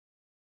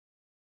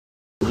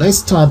let's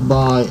start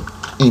by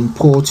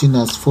importing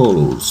as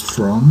follows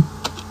from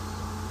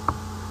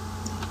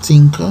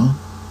Tinker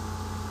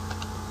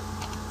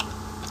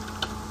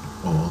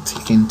or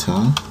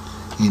Tinker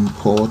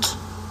import,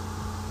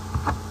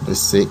 let's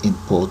say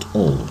import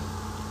all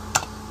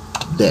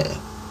there.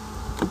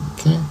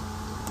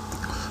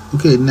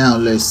 Okay, now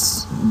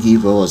let's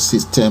give our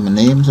system a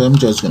name. So I'm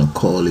just going to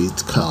call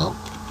it car.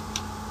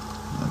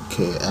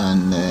 Okay,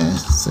 and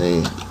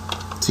say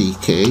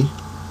TK,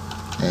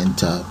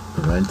 enter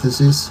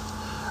parentheses.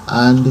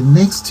 And the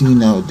next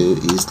thing I'll do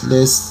is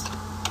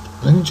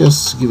let me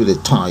just give it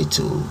a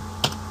title.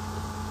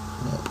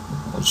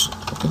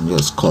 I can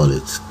just call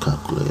it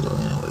calculator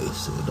anyway,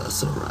 so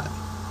that's alright.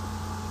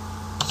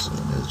 So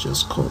let's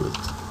just call it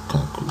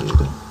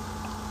calculator.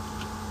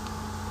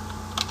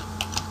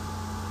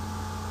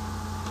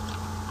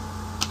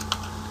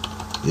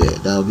 Yeah,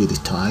 that'll be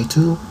the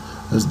title.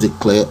 Let's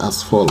declare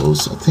as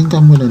follows. I think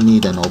I'm going to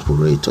need an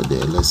operator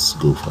there. Let's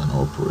go for an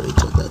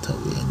operator that I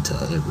will enter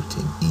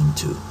everything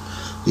into.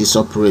 This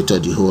operator,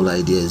 the whole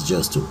idea is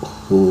just to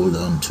hold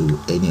on to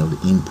any of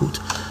the input.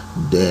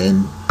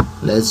 Then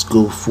let's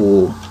go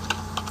for,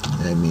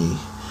 let me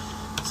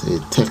say,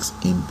 text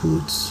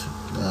inputs.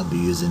 I'll be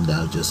using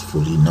that just for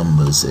the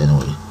numbers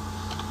anyway.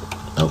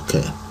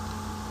 Okay,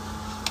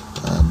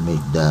 and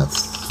make that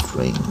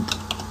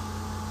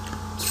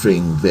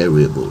string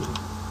variable.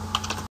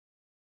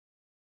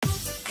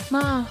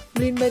 Ma,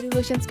 beliin body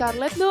lotion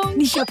Scarlett dong.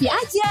 Di Shopee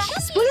aja.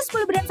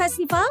 10 brand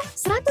festival,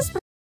 100%.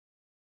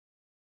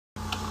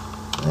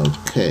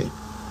 Okay,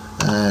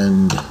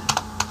 and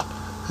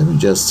let me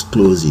just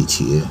close it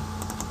here.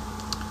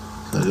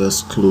 So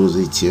just close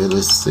it here.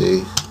 Let's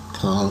say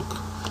calc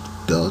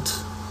dot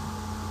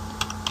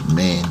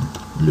main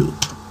loop.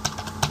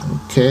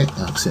 Okay,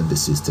 asking the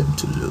system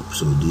to loop.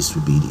 So this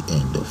will be the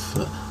end of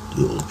the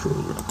whole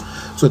program.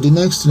 So the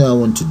next thing I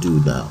want to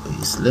do now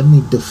is let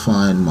me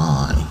define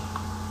my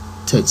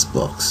text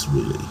box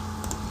really.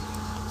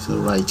 So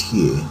right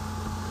here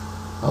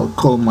I'll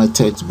call my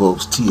text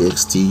box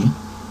txt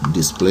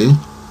display,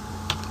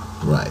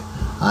 right,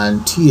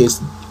 and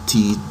txt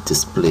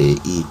display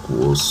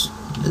equals,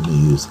 let me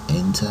use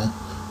enter,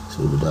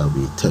 so that'll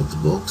be text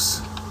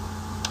box.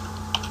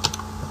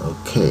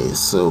 Okay,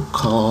 so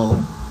call,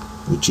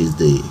 which is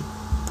the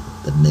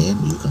name,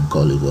 you can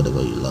call it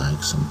whatever you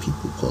like. Some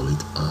people call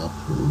it app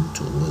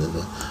root or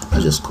whatever. I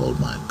just call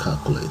my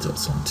calculator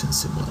something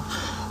similar.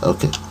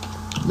 Okay,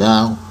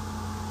 now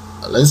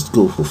let's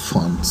go for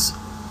fonts.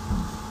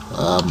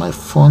 My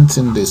font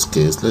in this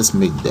case, let's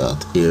make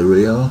that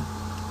Arial.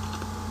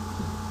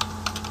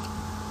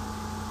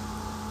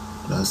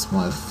 That's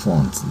my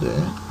font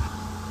there,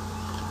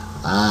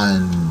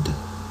 and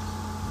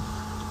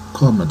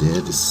comma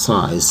there, the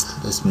size,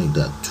 let's make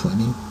that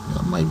 20.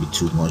 That might be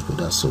too much, but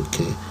that's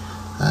okay.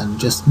 And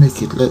just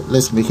make it,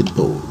 let's make it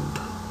bold.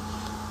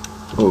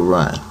 All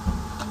right,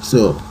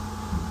 so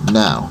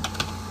now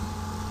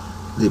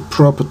the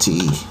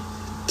property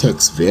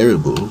text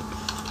variable,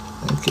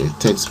 okay,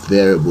 text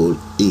variable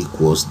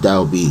equals,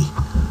 that'll be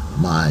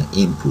my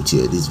input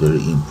here, this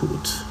very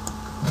input.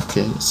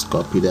 Okay, let's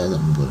copy that.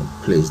 I'm going to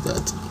paste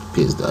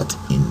that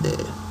in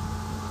there.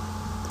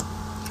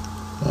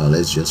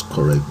 Let's just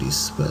correct this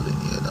spelling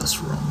here, that's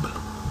wrong.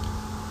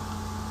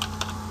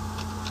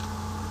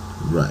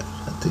 Right,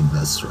 I think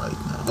that's right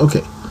now.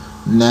 Okay,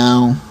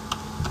 now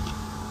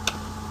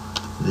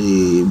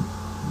the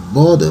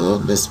border,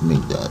 let's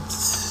make that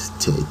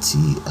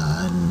 30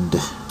 and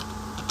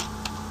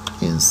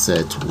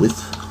insert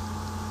width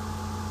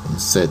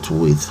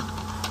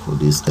for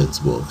this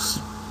text box.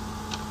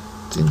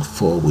 I think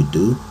 4 we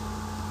do.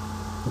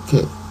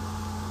 Okay,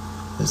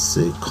 let's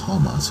say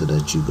comma so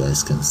that you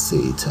guys can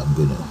see it. I'm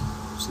gonna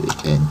say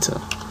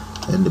enter.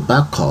 And the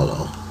back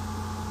color,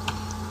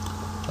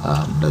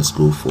 let's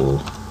go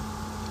for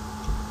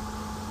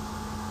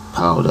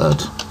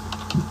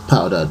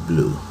powdered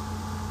blue.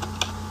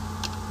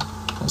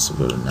 That's a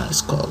very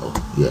nice color.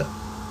 Yeah.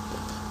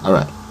 All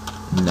right,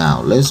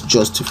 now let's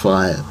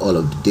justify all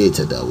of the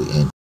data that we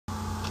enter.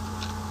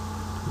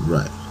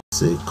 Right,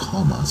 say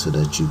comma so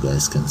that you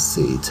guys can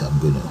see it. I'm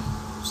gonna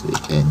say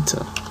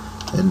enter.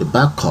 And the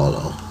back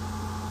color,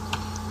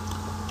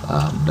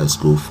 let's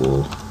go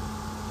for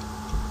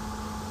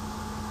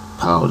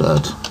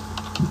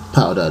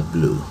powdered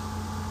blue.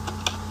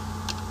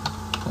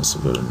 That's a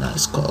very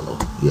nice color.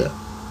 Yeah.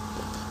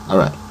 All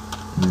right,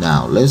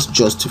 now let's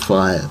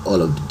justify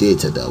all of the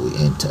data that we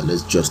enter.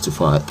 Let's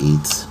justify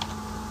it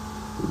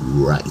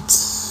right.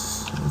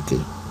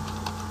 Okay,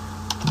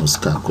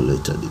 most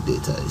calculator, the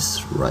data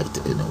is right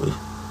anyway.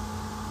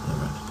 All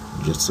right,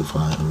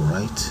 justify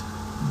right,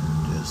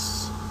 and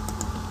just,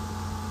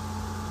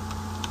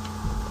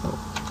 oh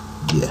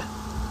yeah.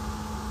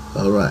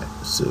 All right,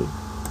 so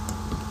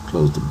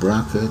close the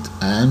bracket,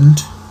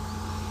 and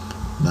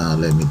now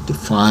let me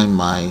define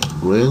my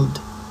grid.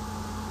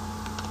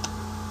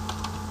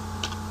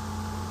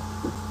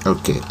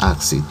 Okay,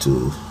 ask it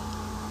to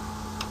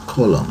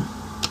column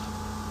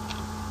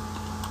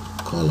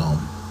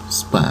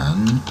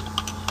span.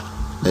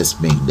 Let's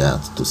make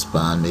that to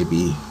span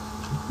maybe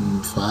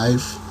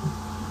 5.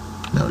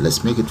 Now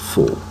let's make it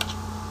 4.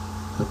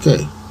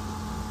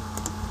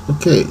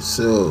 Okay,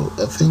 so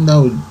I think that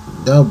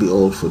would be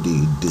all for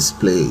the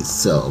display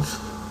itself.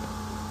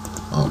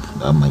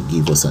 That might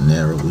give us an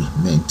error. We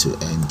meant to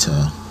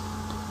enter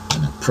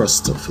an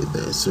apostrophe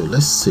there, so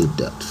let's save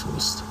that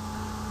first.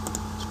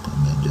 So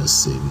come here and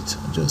just save it.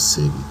 I'll just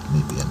save it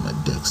maybe on my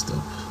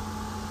desktop,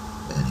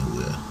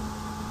 anywhere.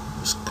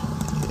 Just come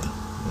in here,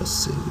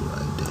 just save it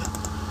right there.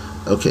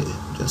 Okay,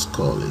 just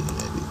call it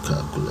maybe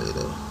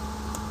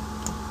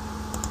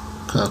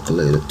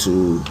calculator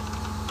 2.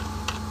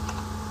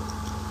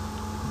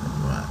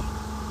 Alright.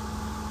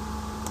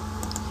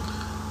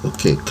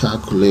 Okay,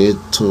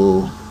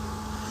 calculator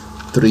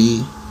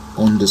 3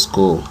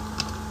 underscore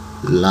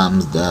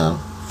lambda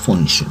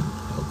function.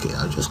 Okay,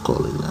 I'll just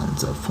call it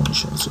lambda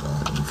function so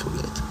I don't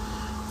forget,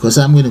 because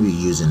I'm going to be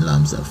using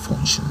lambda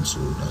function, so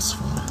that's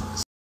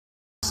fine.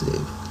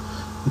 Save.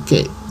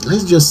 Okay,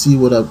 let's just see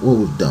what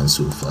we've done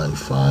so far.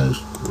 If I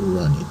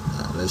run it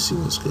now, let's see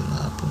what's going to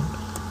happen.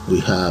 We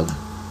have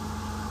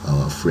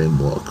our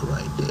framework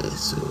right there,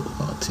 so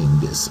I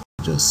think this,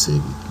 just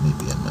save it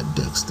maybe on my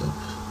desktop,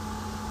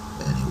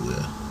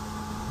 anywhere.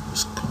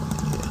 Just come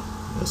in here,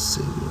 just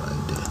save it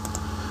right there.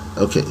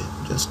 Okay,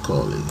 just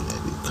call it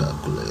maybe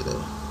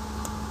calculator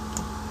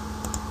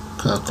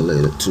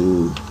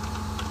 2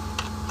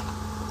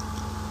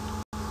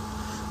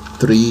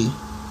 3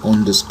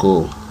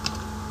 underscore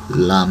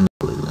lambda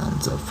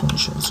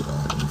function, so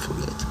I don't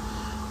forget,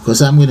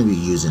 because I'm going to be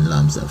using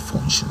lambda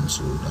function,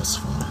 so that's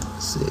fine.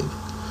 Save.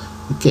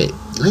 Okay,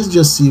 let's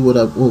just see what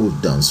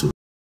we've done so.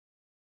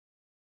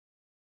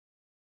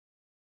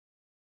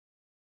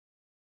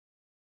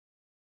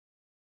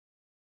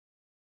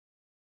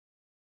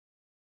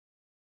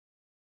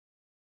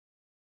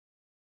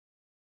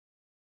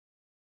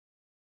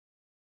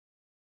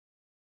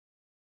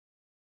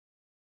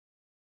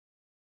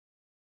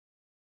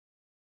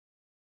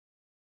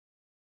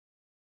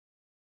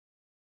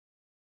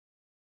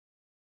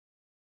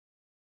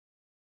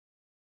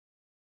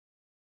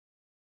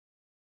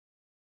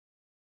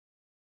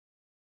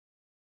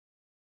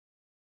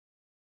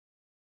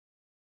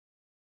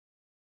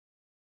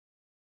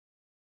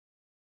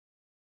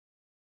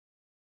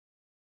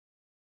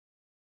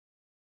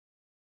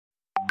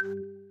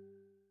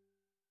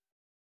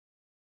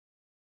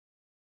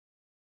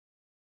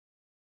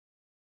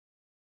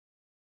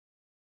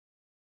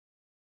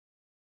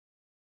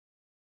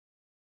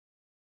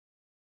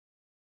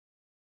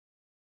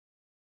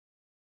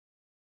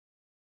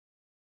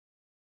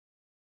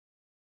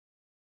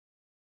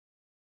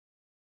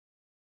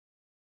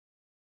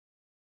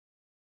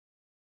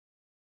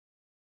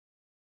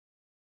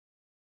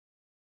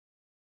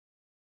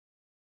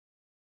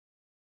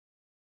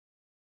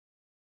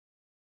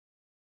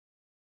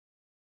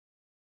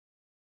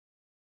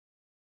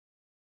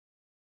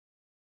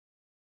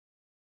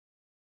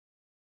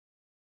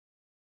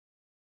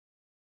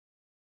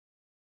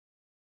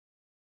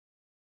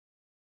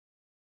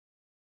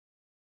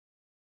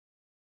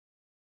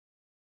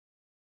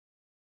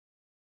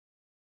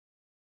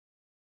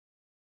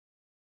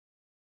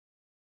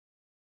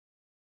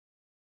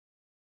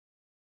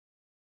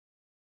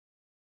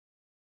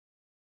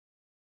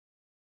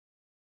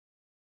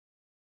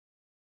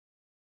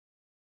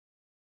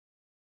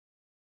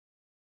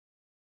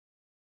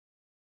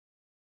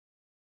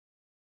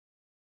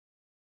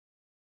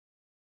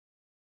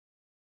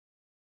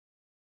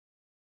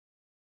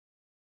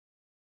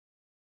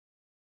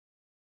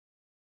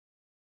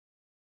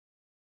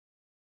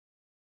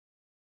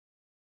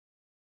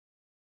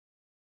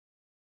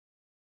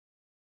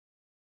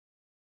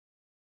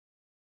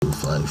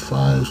 If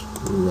I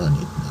run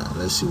it now,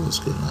 let's see what's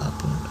going to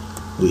happen.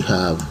 We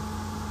have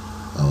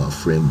our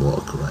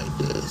framework right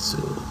there, so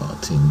I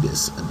think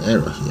there's an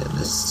error here.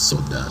 Let's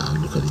sort that out.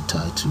 Look at the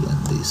title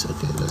and this.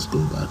 Okay, let's go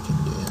back in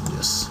there and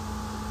just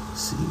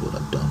see what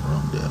I've done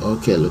wrong there.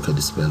 Okay, look at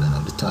the spelling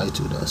of the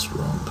title, that's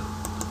wrong.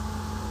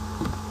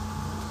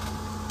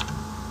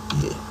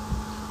 Yeah,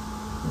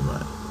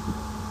 right.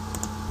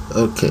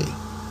 Okay,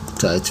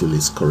 title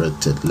is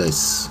corrected.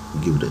 Let's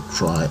give it a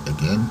try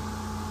again.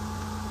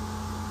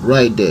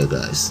 Right there,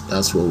 guys,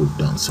 that's what we've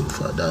done so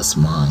far. That's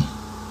my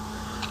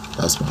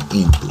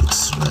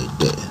inputs right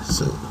there,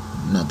 so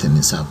nothing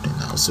is happening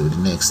now. So the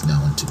next thing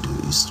I want to do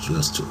is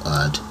just to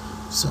add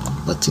some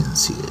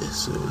buttons here.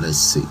 So let's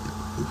see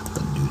if we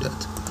can do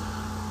that.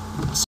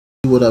 See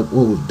what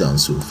we've done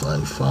so far.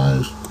 If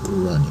I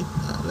run it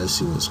now, let's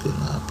see what's going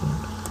to happen.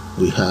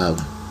 We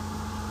have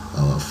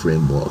our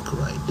framework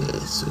right there,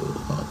 so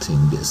I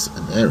think there's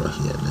an error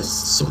here. Let's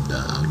sort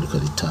that out. Look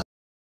at the type.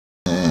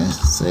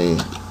 Say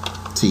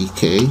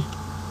TK,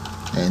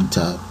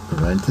 enter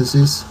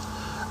parentheses,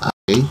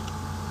 I,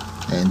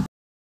 and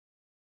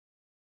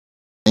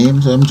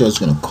name. So I'm just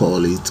going to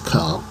call it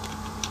Cal.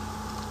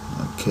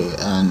 Okay,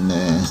 and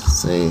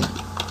say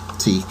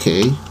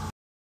TK,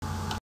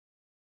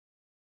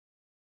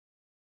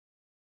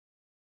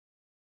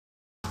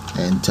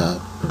 enter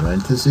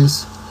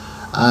parentheses.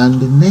 And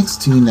the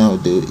next thing I'll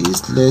do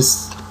is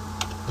let's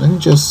let me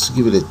just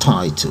give it a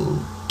title.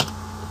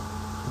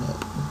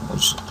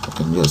 I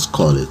can just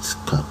call it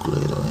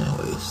calculator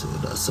anyway, so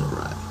that's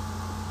alright.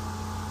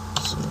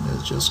 So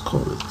let's just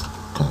call it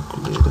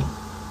calculator.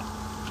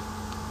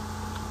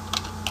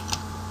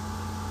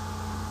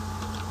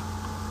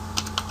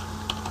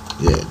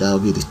 Yeah, that'll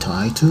be the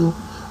title.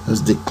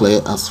 Let's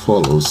declare as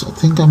follows. I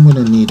think I'm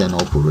gonna need an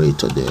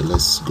operator there.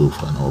 Let's go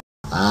for an operator.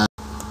 Add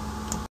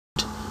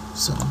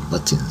some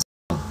buttons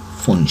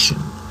function.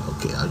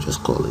 Okay, I'll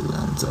just call it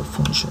lambda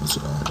function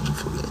so I don't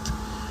forget,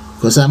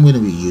 because I'm going to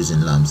be using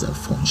lambda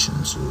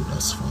function, so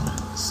that's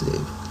fine.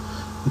 Save.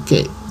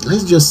 Okay,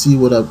 let's just see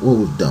what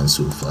we've done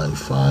so far.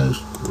 If I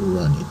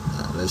run it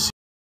now, let's see.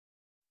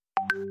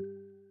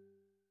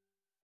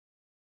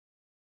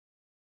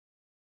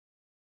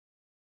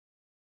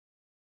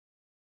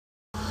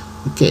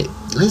 Okay,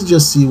 let's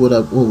just see what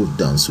we've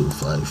done so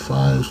far. If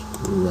I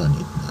run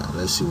it now,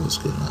 let's see what's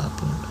going to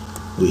happen.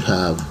 We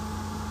have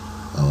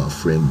our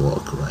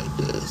framework right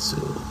there, so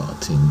I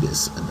think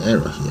there's an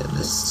error here.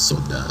 Let's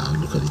sort that out.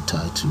 Look at the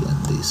title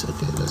and this.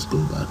 Okay, let's go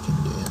back in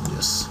there and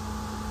just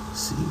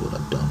see what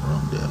I've done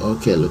wrong there.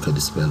 Okay, look at the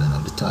spelling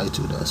of the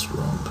title, that's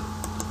wrong.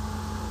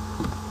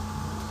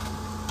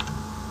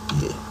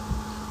 Yeah,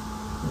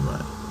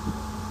 right.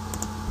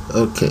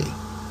 Okay,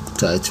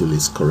 title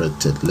is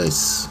corrected.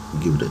 Let's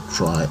give it a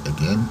try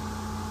again.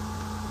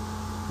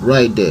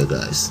 Right there,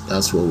 guys,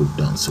 that's what we've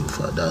done so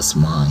far. That's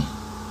my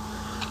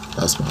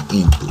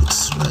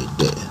inputs right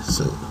there,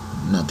 so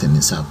nothing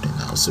is happening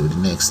now. So the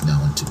next thing I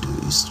want to do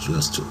is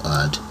just to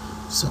add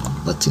some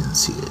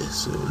buttons here.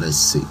 So let's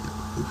see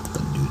if we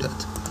can do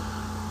that.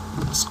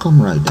 Let's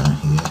come right down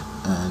here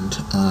and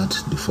add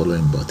the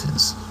following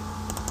buttons.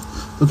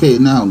 Okay,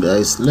 now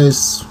guys,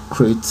 let's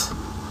create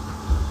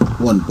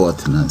one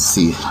button and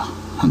see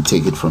and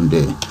take it from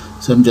there.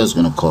 So I'm just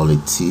gonna call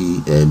it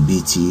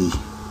BT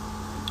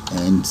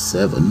and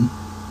 7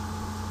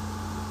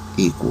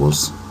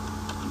 equals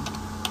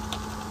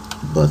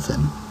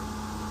button.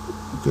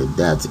 Okay,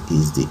 that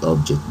is the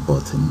object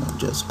button. I've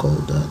just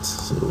called that,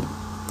 so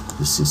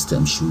the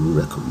system should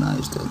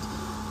recognize that.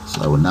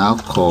 So I will now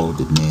call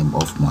the name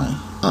of my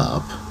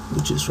app,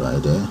 which is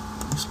right there.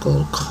 It's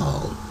called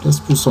Cal. Let's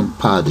put some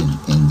padding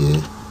in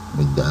there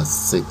with that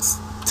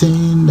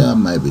 16. That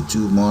might be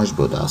too much,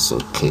 but that's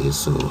okay.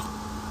 So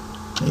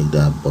make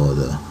that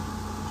border,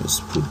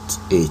 just put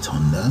 8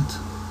 on that.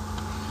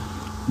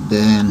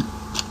 Then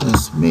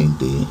let's make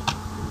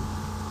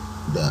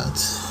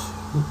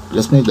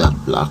let's make that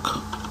black.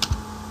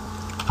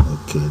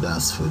 Okay,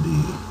 that's for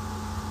the,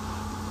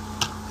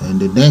 and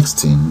the next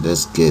thing,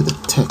 let's get the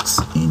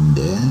text in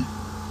there.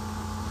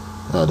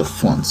 The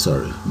font,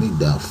 sorry, make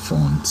that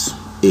font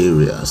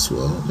area as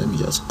well. Let me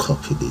just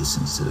copy this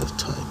instead of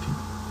typing.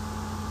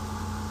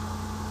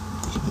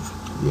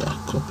 Yeah,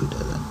 copy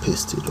that and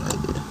paste it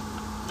right there.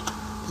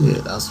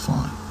 Yeah, that's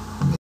fine.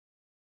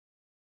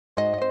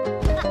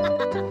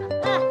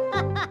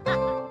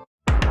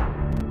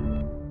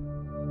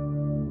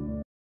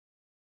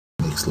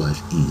 Makes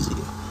life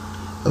easier.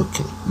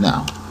 Okay,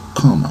 now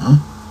comma.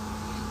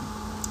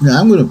 Now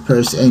I'm going to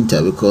press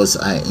enter because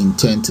I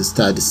intend to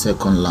start the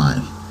second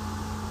line,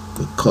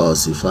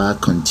 because if I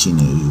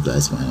continue you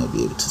guys might not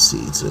be able to see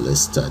it. So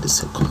let's start the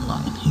second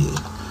line here.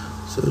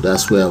 So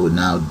that's where I will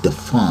now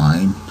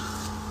define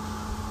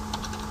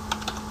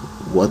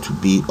what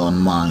would be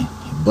on my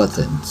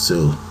button.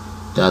 So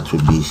that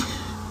would be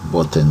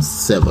button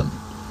 7.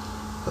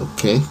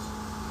 Okay,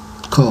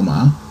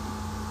 comma.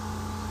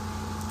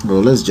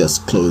 Well, let's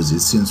just close it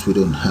since we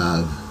don't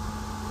have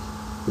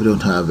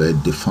a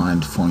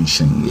defined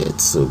function yet.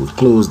 So we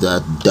close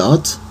that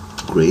dot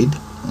grade.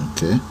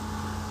 Okay,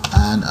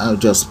 and I'll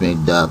just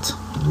make that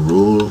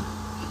row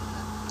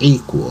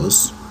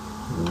equals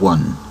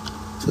 1.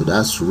 So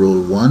that's row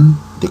 1.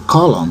 The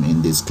column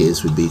in this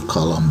case would be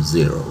column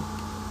 0.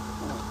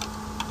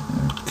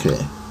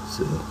 Okay,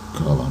 so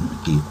column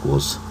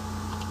equals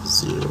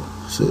 0.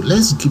 So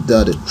let's give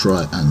that a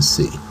try and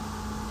see.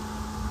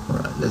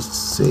 Alright, let's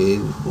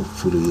save.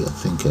 Hopefully I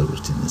think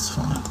everything is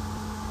fine.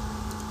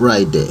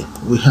 Right there,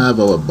 we have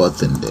our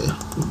button there.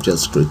 We've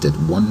just created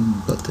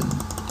one button.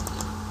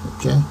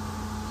 Okay,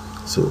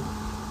 so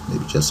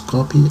maybe just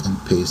copy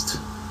and paste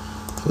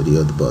for the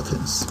other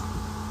buttons.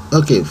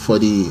 Okay, for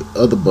the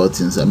other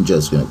buttons I'm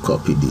just going to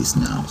copy this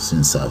now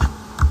since I've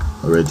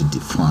already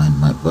defined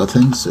my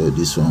button. So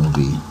this one will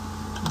be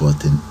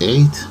button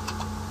 8,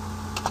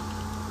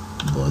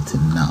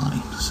 button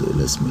 9. So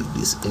let's make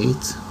this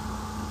 8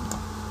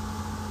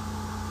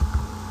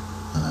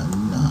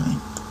 and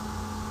 9.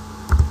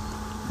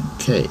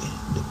 Okay,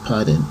 the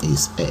pattern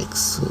is X,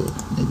 so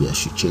maybe I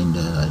should change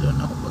that, I don't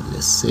know, but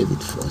let's save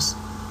it first.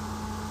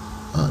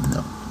 Oh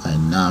no, I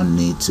now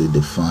need to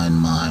define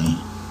my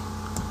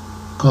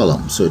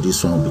column. So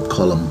this one will be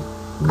column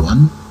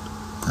 1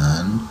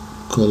 and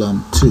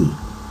column 2.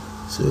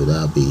 So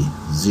that'll be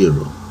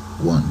 0,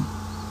 1,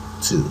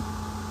 2.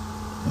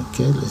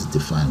 Okay, let's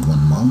define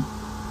one more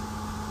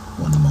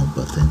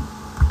button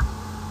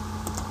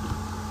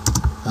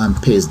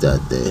and paste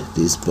that there.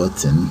 This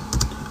button,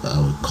 I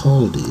will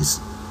call this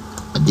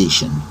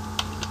addition,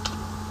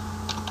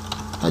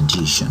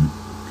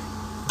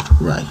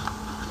 right.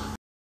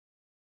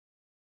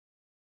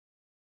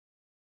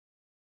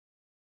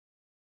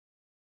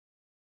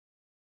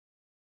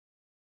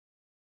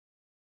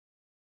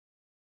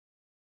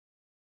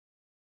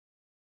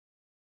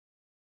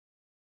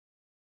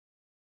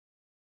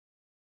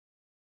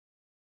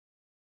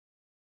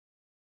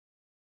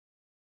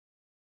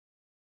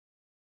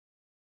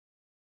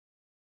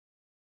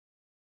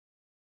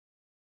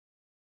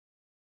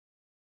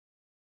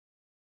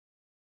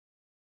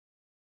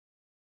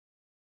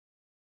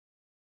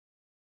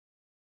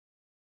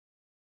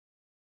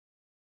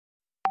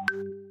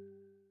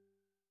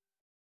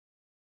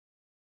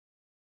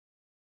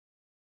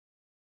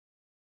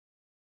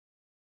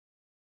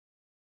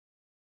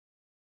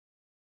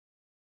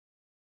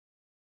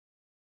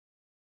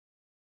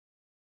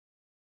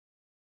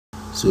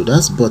 So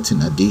that's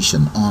button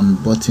addition. On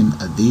button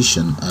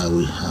addition, I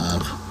will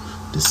have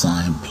the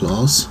sign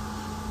plus.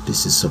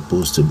 This is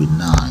supposed to be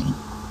 9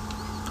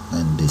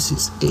 and this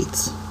is 8.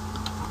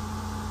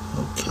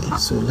 Okay,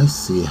 so let's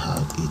see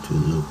how it will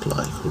look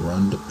like.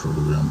 Run the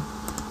program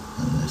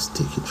and let's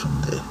take it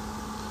from there.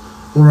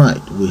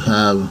 Alright, we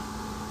have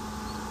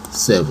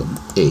 7,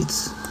 8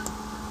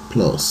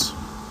 plus.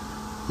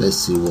 Let's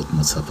see what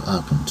must have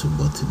happened to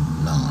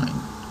button 9.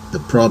 The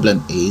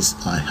problem is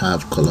I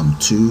have column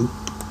 2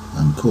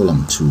 and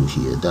column 2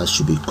 here. That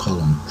should be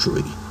column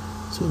 3.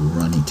 So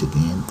run it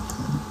again.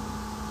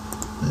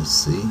 Let's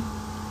see.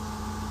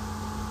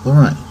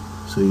 Alright,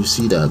 so you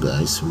see that,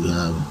 guys, we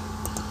have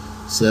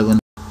 7.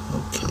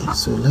 Okay,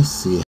 so let's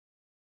see.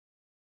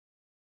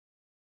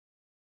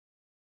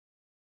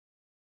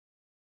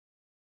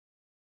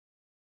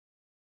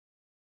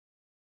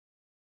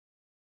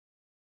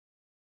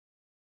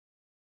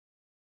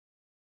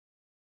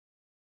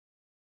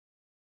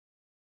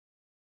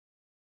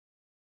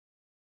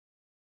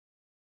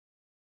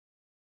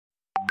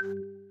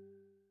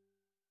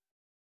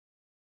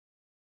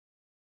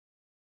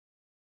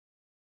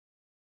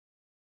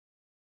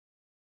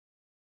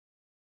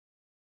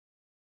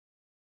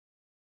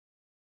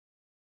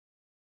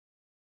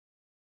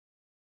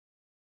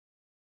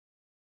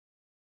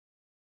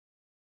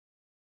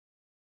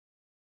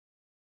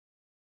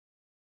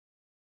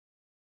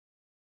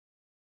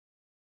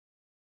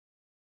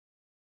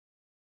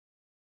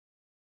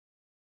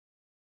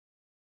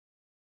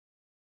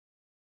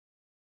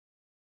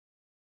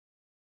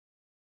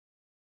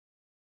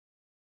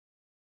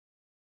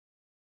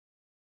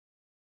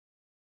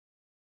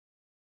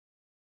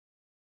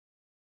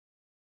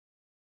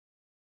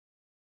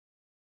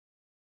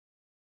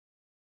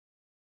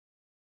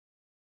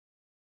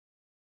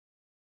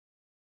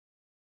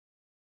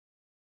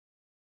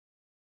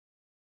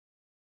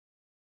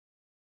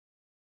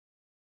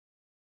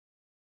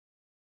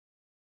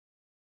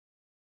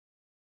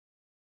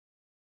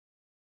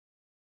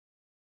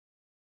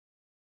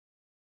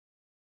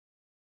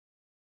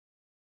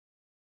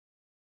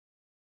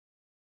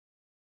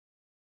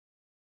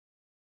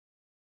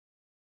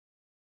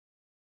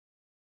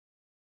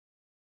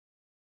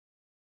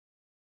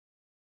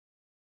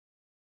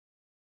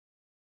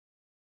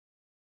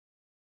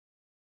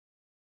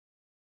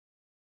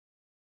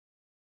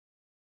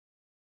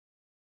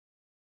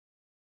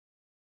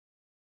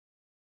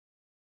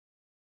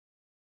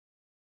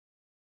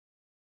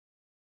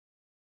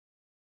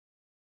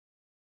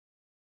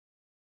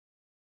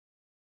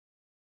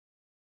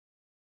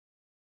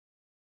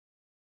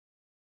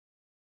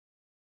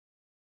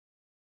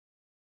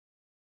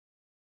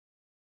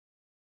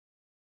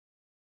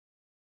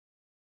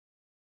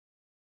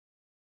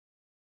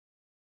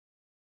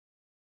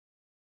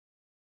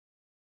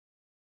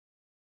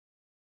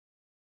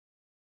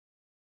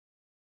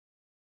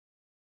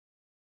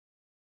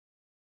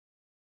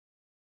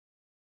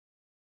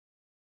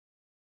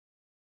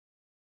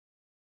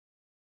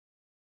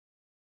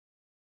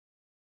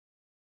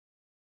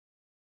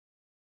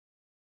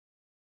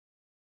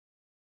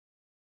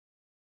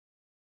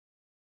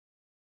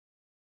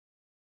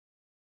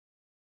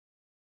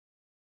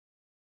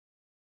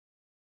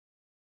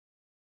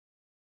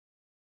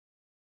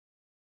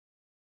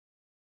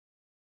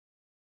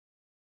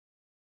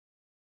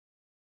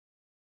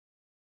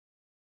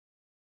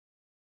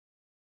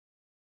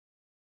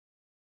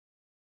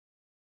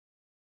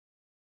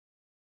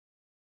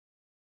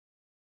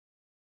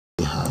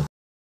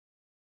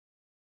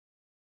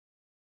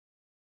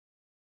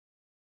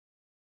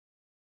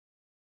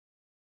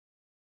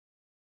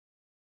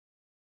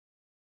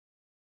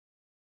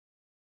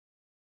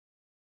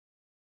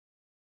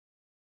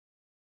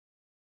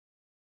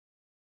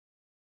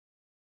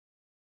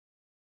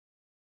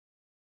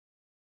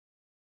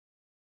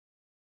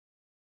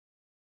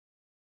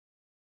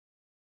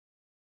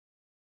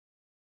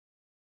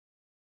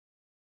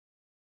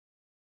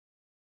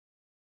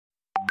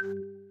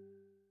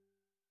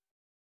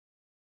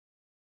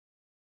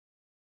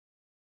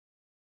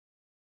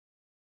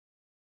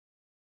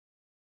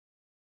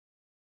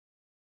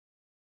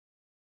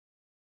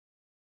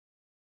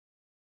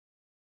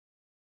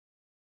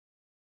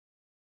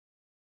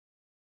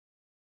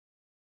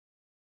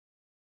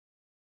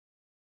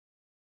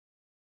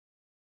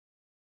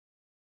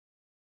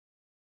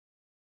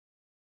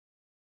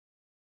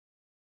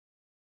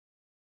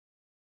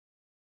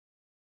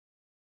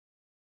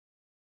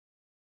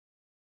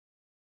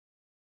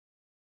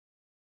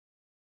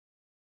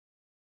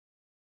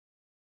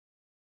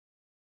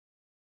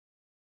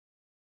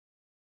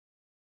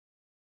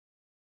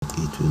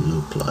 will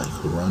look like.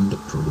 Run the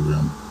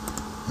program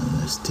and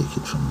let's take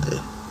it from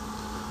there.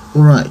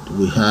 Alright,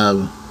 we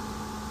have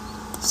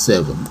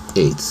 7,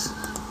 8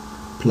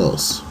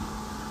 plus.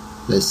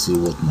 Let's see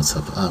what must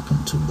have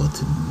happened to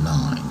button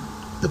 9.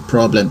 The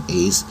problem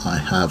is I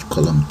have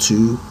column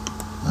 2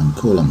 and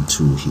column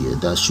 2 here.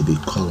 That should be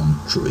column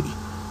 3.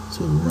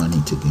 So run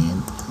it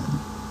again.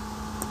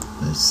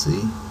 Let's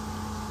see.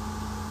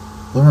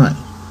 Alright,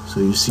 so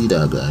you see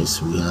that,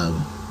 guys, we have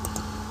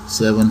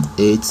 7,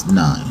 8,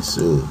 9.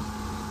 So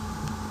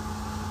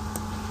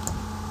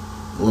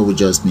what we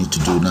just need to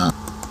do now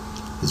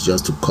is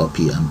just to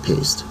copy and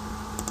paste.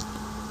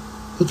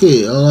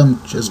 Okay, all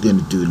I'm just going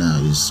to do now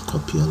is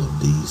copy all of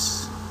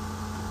these.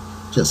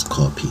 Just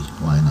copy,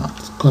 why not?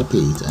 Copy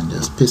it and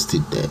just paste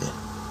it there.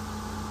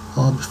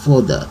 Or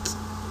before that,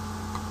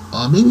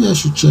 or maybe I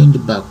should change the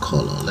back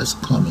color. Let's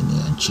come in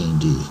here and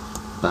change the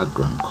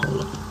background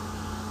color.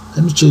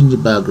 Let me change the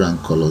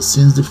background color.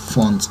 Since the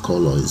font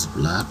color is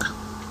black,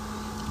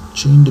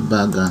 change the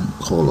background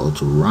color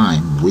to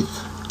rhyme with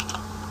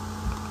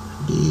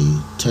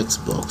the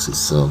text box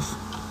itself.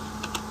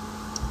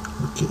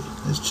 Okay,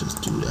 let's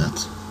just do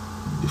that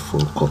before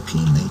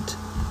copying it.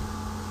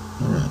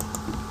 Alright.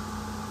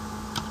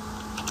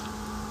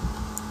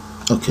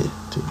 Okay,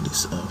 take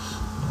this off.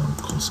 Don't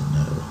cause an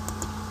error.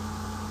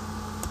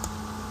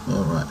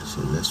 Alright,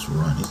 so let's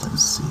run it and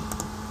see.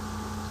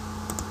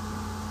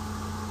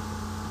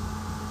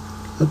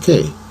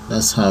 Okay,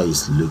 that's how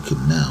it's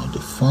looking now. The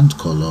font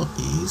color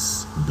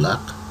is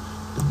black,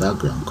 the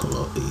background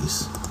color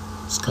is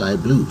sky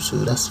blue, so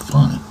that's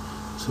fine.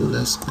 So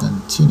let's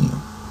continue.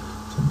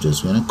 So I'm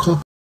just going to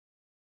copy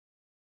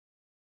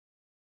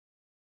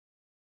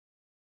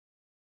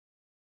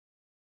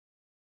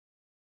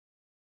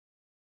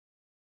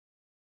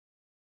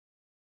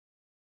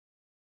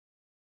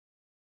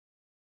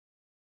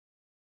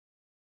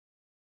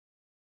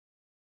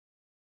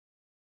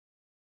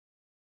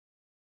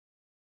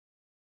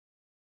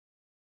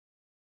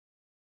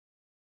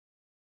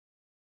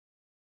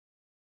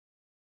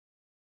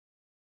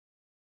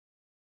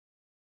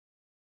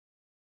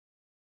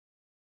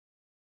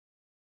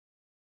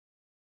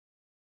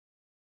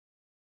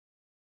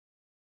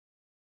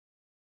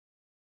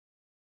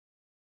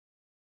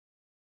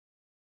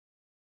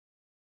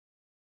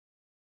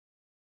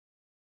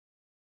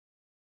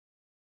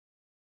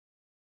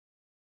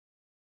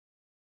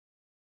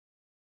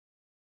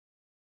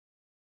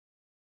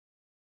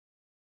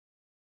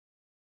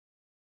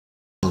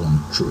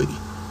column 3.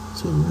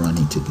 So run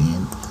it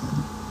again.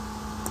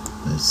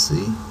 Let's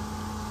see.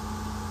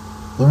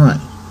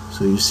 Alright,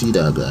 so you see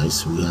that,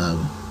 guys, we have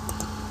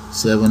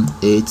 7,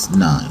 8,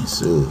 9.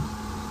 So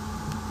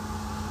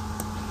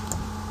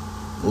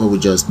what we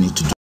just need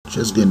to do,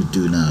 just going to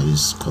do now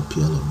is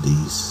copy all of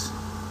these.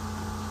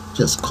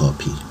 Just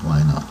copy,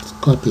 why not?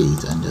 Copy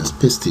it and just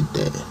paste it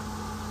there.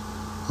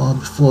 Or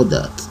before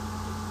that,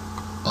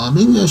 or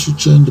maybe I should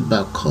change the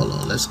back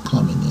color. Let's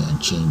come in here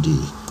and change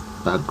the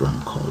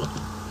background color.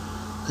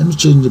 Let me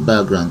change the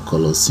background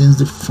color. Since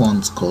the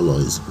font color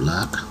is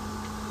black,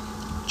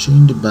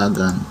 change the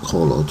background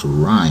color to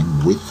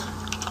rhyme with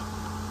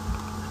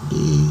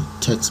the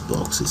text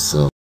box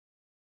itself.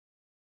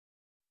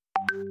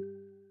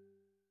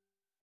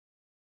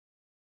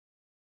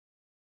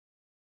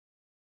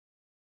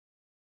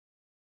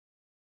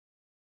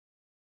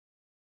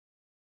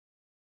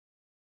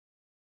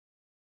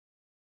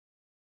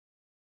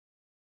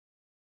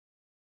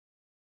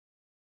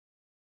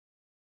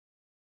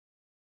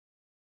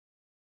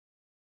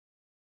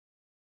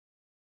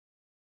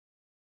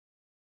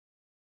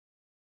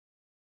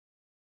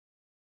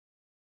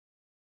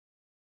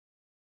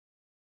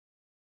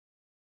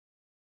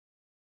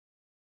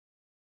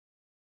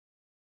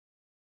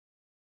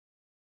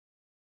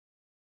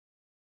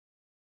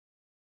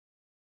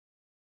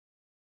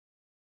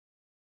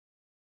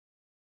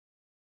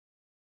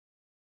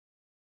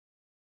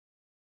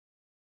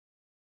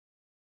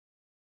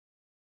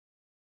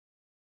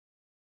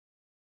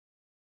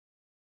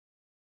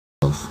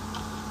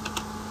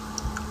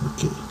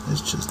 Okay,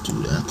 let's just do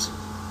that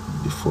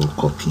before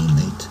copying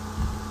it.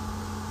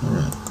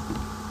 Alright.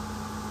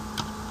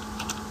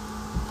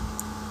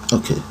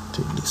 Okay,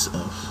 take this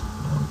off.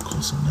 Don't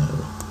cause an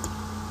error.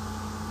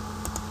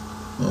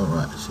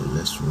 Alright, so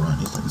let's run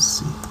it and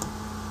see.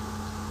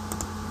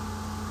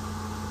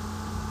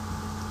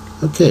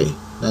 Okay,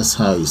 that's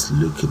how it's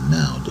looking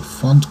now. The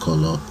font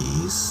color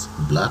is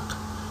black,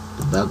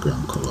 the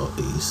background color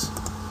is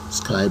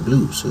sky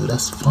blue, so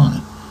that's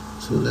fine.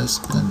 So let's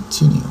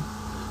continue.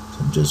 So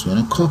I'm just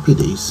going to copy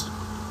this.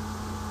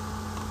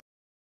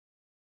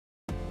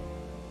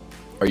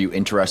 Are you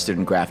interested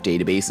in graph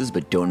databases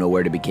but don't know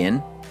where to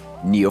begin?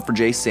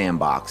 Neo4j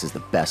Sandbox is the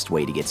best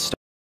way to get started.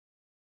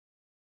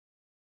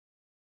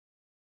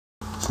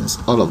 Since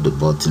all of the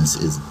buttons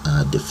is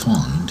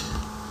defined,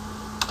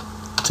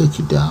 take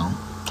it down,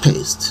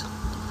 paste.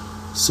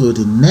 So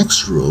the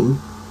next row,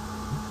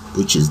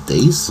 which is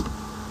this,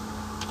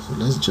 so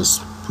let's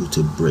just put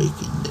a break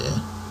in there.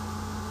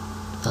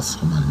 That's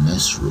for my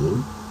next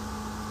row.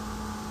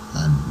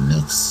 and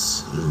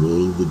next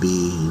row will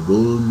be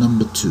row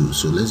number 2.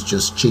 So let's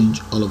just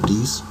change all of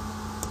these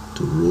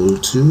to row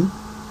 2,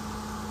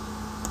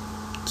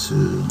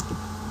 2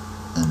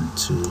 and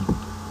 2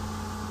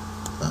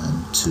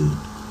 and 2,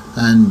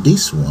 and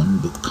this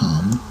one that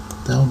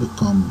will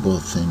become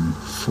button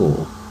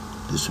 4,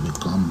 this will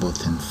become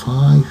button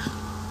 5,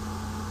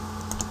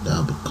 that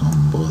will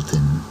become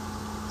button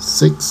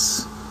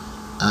 6,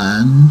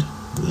 and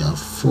we have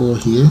 4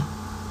 here,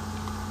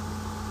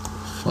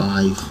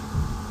 5,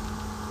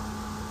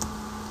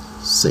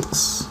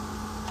 6.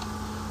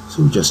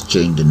 So we just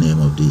change the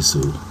name of this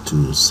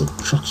to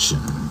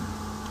subtraction.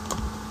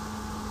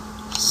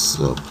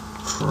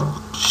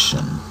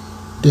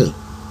 There.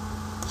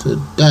 So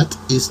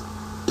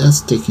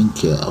that's taken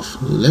care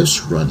of.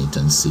 Let's run it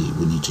and see.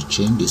 We need to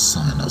change this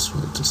sign as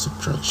well to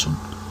subtraction.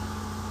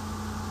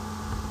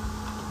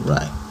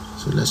 Right.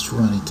 So let's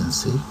run it and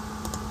see.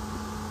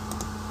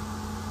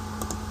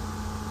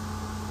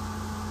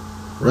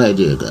 Right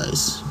there,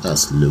 guys.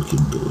 That's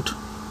looking good.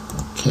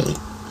 Okay.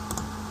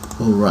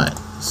 Alright.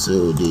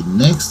 So the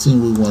next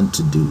thing we want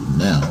to do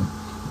now,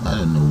 I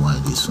don't know why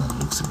this one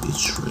looks a bit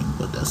shrink,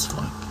 but that's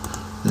fine.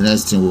 The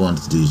next thing we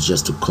want to do is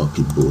just to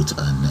copy both,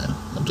 and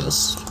I'll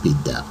just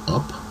speed that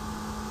up.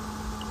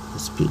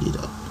 Let's speed it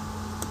up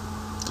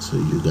so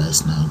you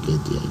guys now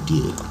get the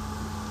idea.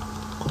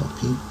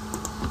 Copy,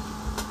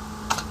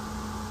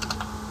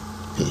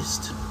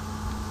 paste,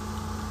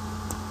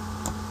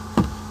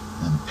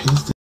 and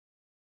paste it.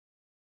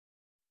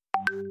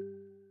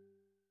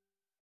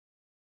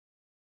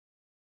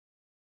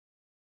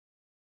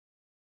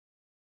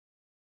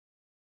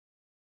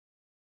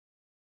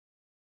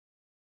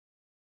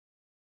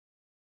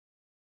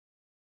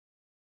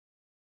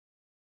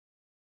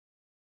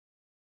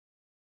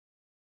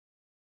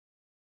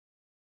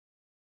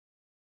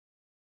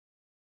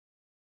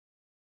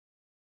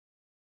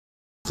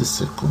 The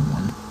second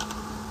one,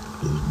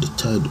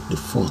 the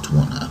fourth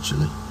one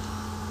actually.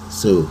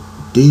 So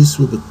this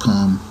will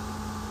become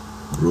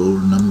row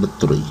number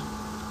 3.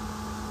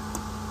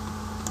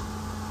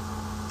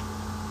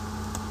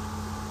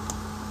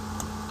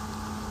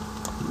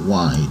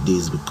 Y,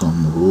 this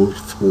become row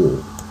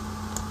 4.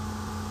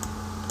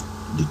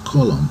 The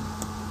column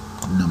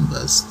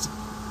numbers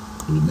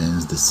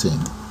remains the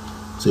same.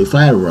 So if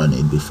I run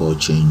it before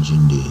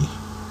changing the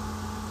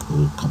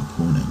whole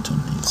component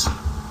on this,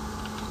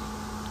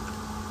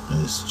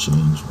 let's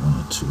change 1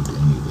 or 2,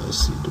 then you guys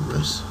see the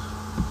rest.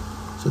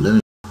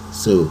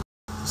 So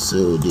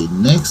the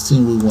next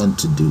thing we want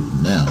to do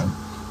now,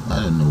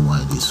 I don't know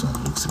why this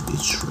one looks a bit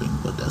shrink,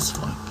 but that's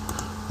fine.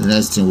 The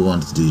next thing we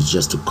want to do is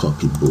just to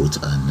copy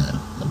both, and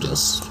I'll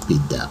just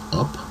speed that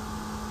up.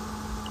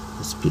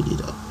 Let's speed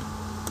it up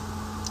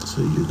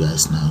so you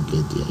guys now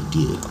get the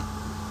idea.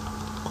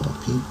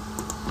 Copy,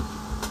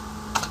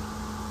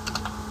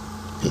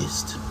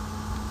 paste,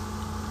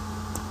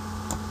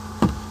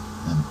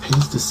 and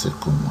paste the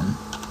second one,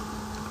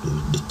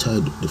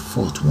 the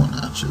fourth one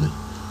actually.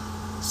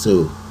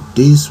 So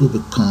this will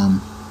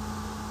become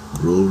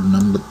row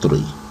number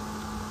 3.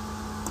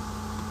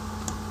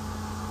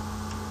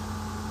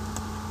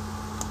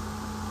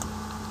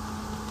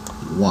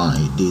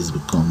 Y, this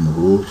become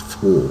row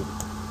 4.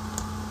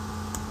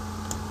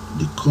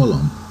 The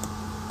column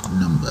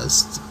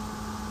numbers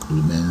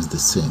remains the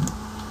same.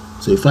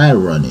 So if I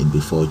run it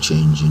before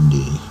changing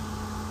the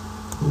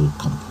whole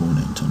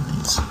component on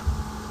this,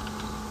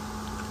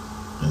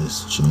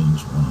 let's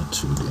change 1 or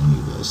 2, then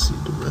you guys see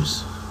the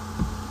rest.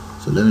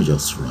 So let me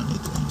just run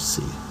it and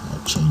see.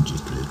 I'll change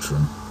it later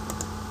on.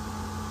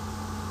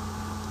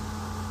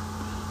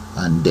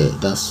 And there,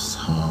 that's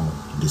how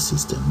the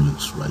system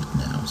looks right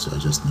now. So I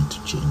just need to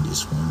change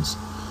these ones,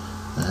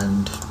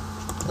 and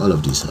all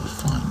of these are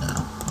fine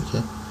now.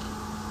 Okay,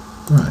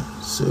 right,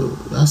 so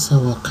that's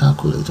our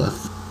calculator.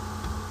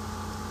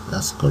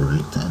 That's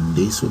correct, and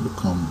this will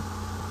become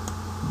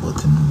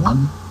button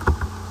 1,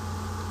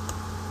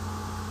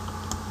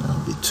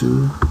 that'll be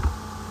 2,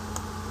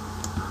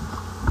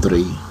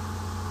 3,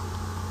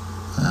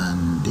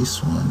 and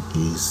this one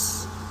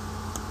is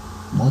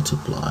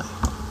multiply.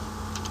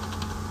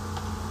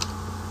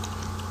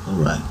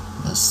 Alright,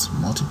 let's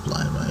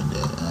multiply right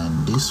there,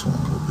 and this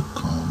one will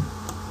become,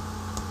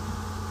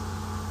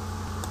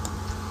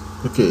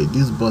 okay,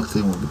 this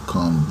button will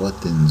become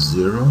button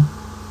 0,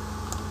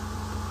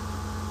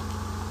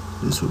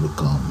 this will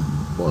become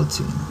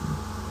button,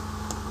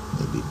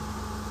 maybe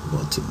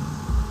button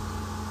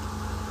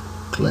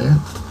clear,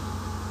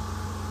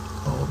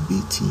 or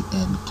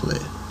BTN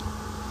clear,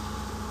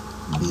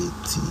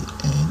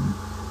 BTN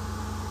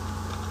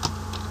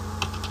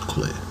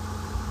clear,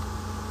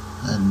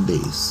 and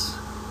this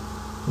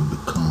will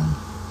become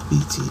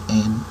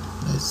BTN,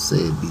 let's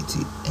say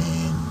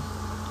BTN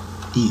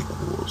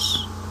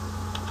equals,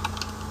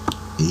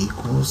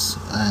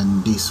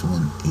 and this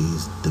one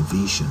is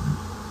division.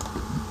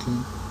 Okay,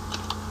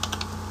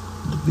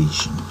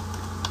 division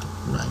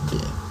right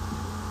there.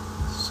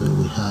 So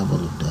we have all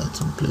of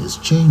that in place.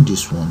 Change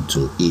this one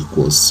to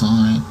equal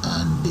sign,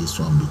 and this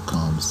one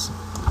becomes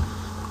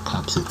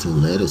capital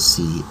letter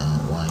C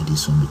and why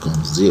this one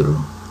becomes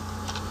 0.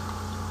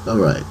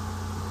 Alright,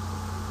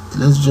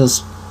 let's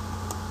just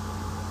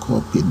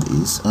copy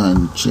this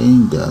and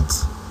change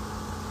that.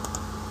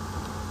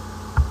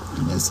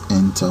 Let's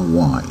enter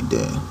Y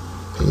there,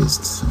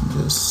 paste and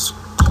just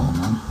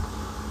comma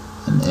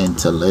and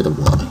enter letter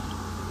Y.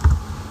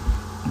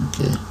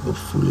 Okay,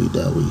 hopefully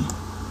that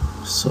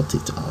will sort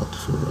it out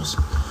for us.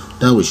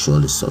 That will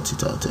surely sort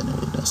it out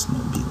anyway, that's no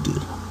big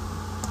deal.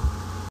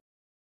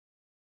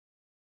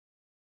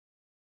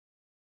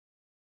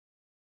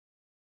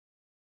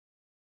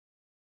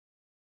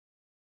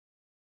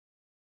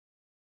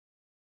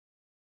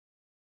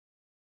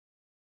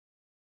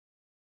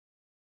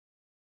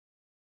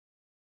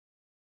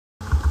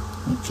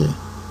 Okay,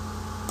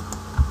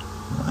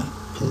 right,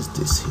 paste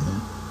this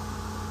here.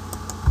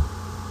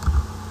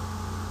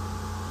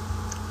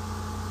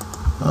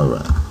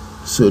 Alright,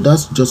 so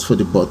that's just for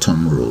the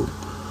bottom row.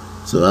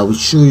 So I will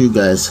show you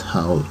guys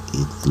how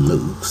it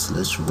looks.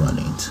 Let's run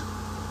it,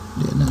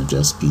 then I'll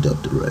just speed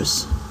up the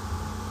rest.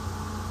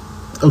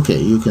 Okay,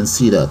 you can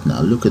see that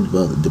now. Look at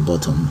the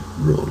bottom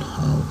row,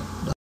 how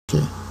that,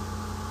 okay.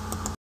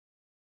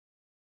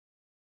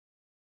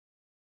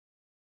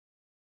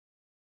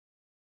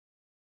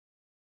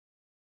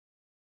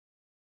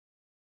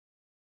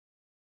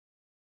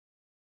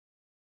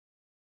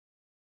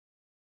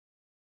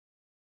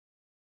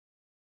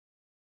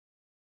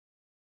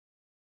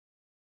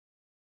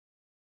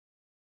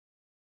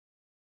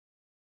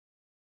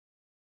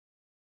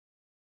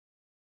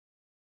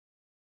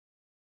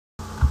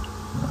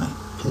 Right,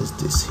 paste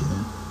this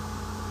here.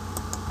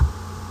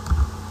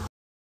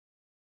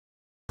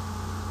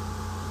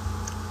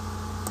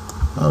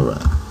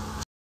 Alright,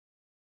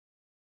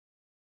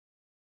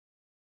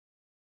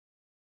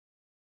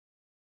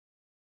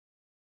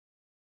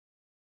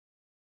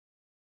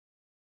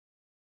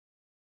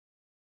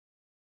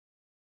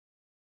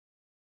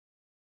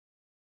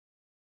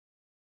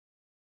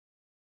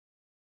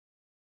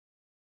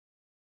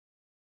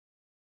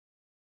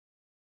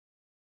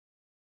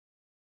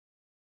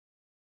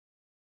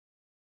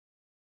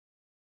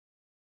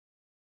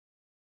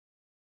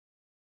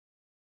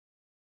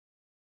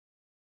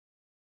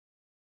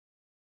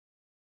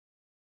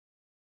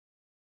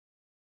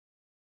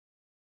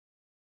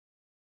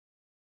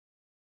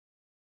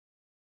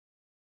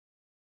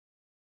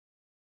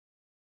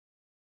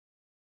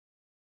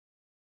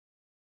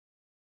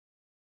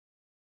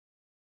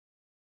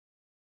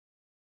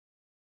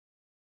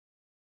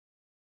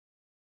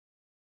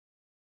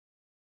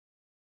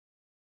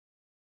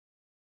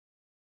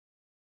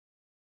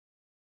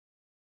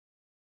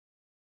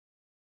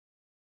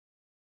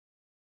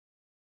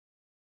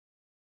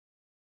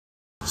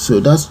 so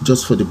that's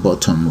just for the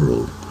bottom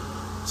row.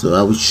 So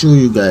I will show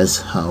you guys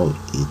how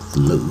it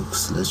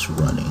looks. Let's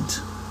run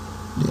it,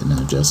 then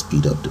I'll just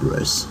speed up the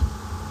rest.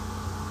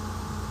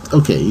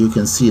 Okay, you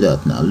can see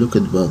that now. Look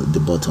at the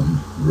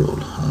bottom row,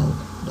 how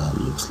that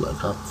looks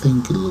like. I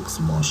think it looks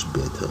much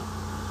better.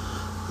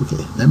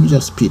 Okay, let me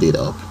just speed it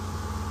up.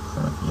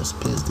 Alright, just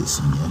paste this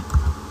in here,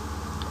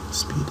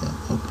 speed that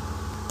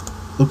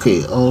up.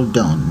 Okay, all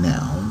done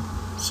now.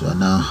 So I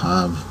now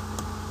have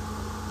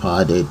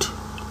padded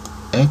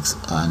X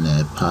and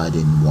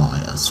padding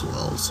Y as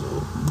well, so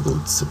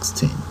both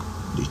 16.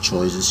 The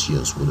choice is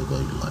yours,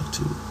 whatever you like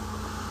to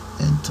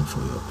enter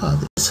for your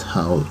padding. That's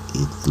how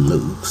it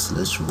looks.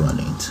 Let's run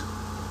it,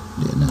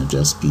 then I'll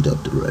just speed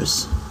up the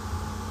rest.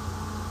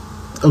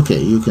 Okay,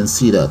 you can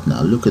see that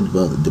now. Look at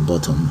the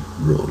bottom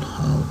row,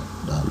 how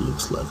that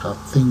looks like. I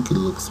think it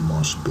looks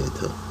much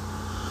better.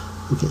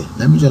 Okay,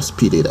 let me just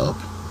speed it up.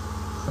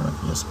 Alright,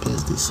 just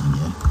paste this in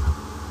here,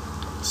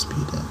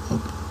 speed that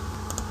up.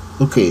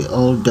 Okay,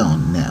 all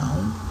done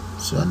now.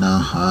 So I now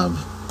have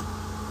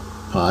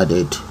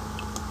padded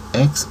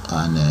X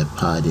and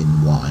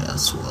padding Y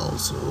as well,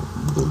 so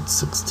both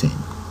 16.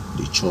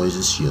 The choice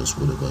is yours,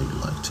 whatever you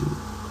like to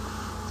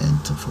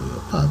enter for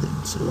your padding.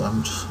 So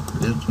I'm just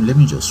let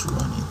me just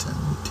run it and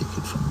we'll take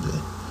it from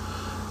there.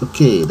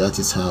 Okay, that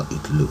is how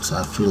it looks.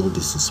 I feel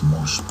this is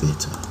much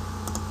better.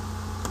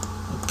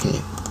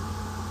 Okay,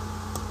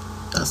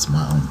 that's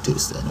my own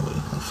taste anyway.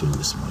 I feel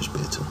this much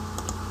better.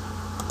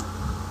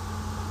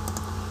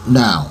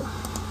 Now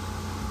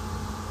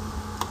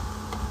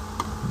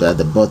that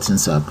the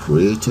buttons are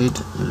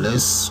created,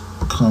 let's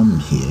come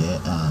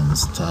here and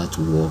start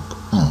work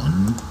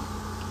on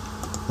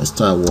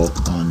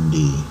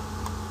the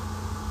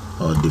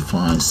or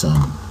define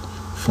some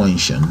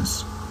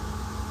functions.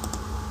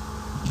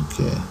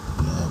 Okay,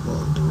 we have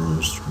all the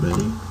rows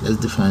ready. Let's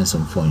define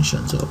some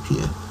functions up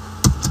here.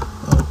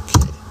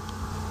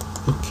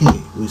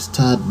 Okay, we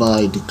start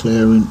by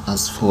declaring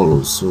as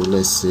follows. So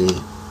let's say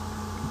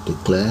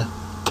declare.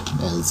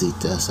 That's it,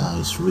 that's how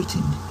it's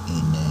written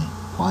in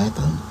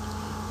Python.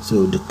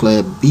 So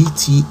declare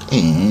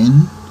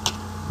btn.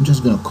 I'm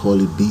just gonna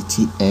call it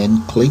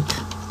btn click.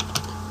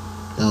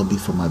 That'll be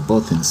for my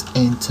buttons.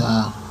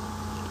 Enter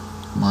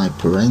my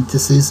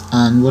parentheses,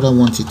 and what I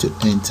want you to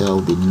enter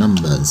will be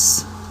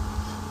numbers.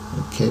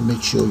 Okay,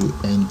 make sure you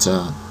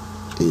enter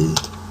a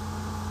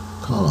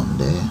column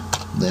there.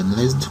 Then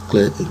let's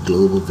declare a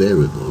global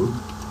variable.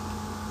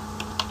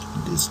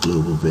 This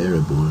global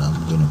variable,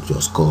 I'm going to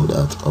just call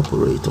that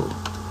operator.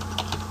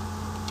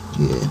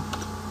 Yeah,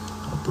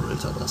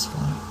 operator, that's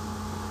fine,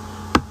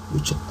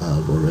 which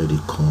I've already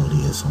called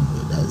here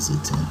somewhere. That's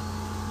it.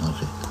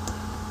 Okay,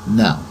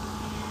 now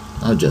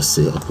I'll just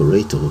say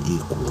operator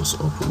equals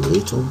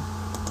operator,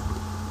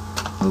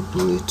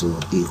 operator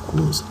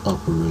equals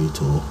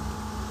operator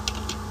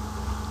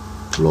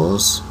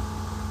plus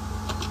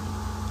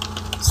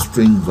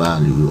string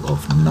value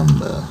of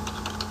number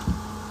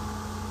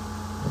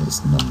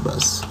is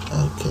numbers.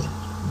 Okay,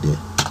 there.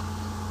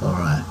 All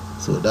right,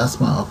 so that's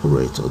my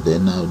operator.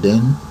 Then I'll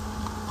then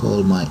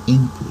call my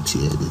input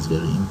here, this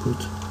very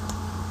input,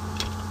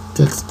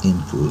 text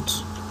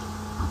input,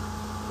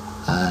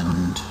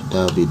 and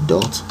that'll be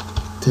dot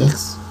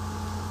text.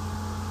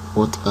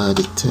 What are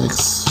the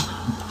texts?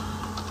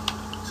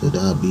 So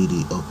that'll be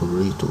the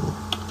operator.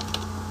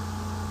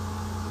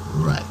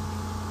 Right,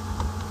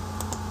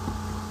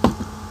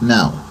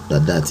 now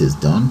that is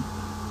done,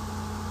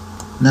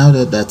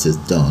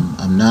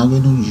 I'm now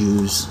going to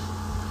use,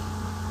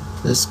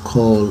 let's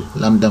call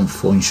lambda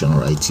function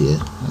right here.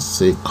 Let's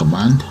say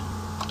command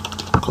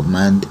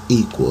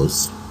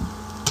equals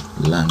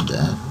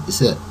lambda.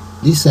 This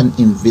is an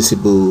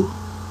invisible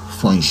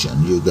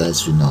function, you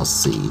guys will not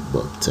see it,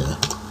 but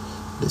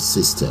the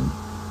system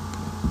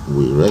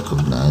will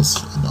recognize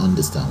and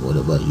understand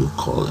whatever you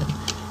call it.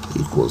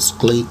 Equals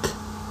click,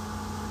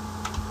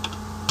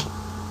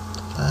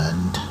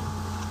 and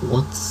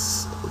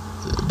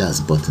that's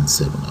button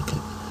 7. Okay,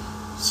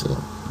 so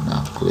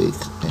now click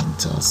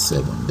enter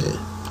 7 there.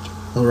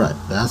 All right,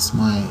 that's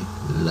my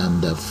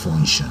lambda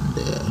function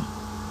there.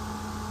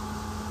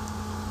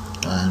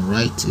 And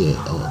right here,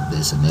 oh,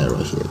 there's an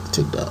error here,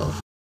 take that off.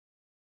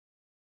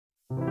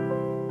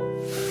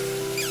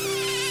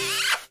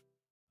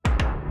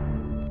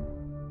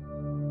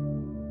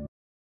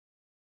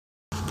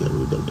 Get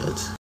rid of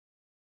that.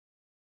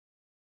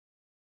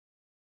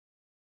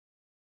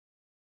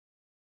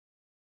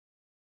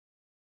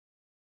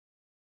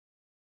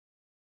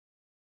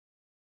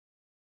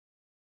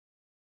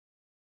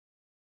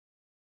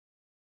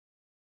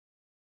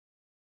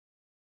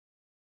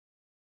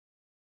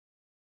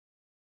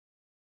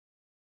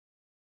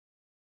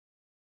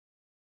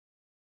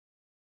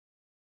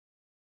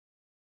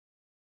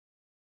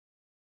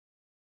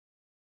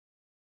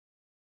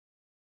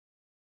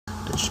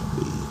 That should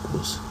be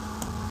equals,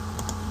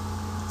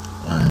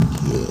 and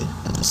here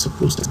it's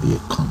supposed to be a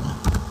comma.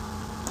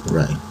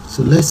 Right,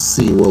 so let's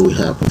see what we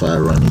have if I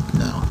run it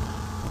now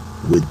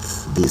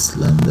with this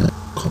lambda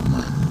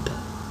command.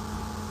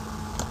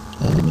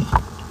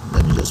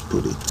 Let me just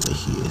put it right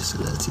here so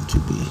that it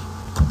will be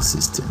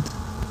consistent.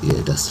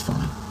 Yeah, that's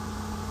fine.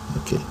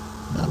 Okay,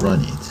 now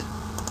run it.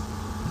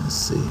 Let's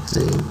see,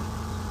 save.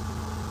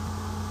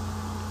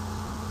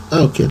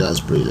 Okay, that's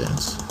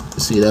brilliant. You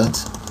see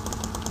that?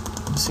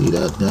 You see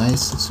that,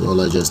 guys? So all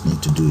I just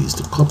need to do is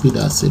to copy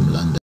that same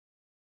lambda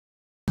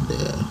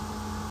there,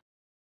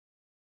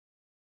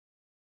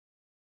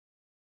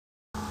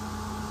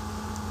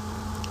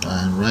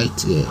 and right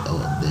here,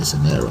 oh, there's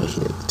an error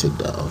here, take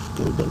that off,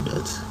 get rid of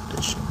that.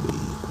 That should be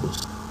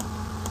equals,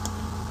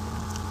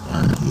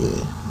 and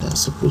here that's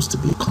supposed to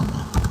be a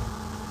comma.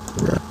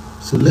 Right,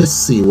 so let's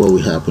see what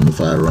will happen if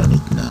I run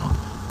it now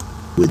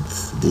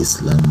with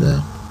this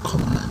lambda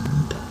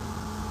command.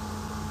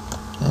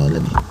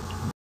 Let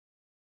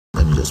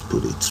me just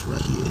put it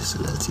right here so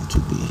that it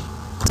will be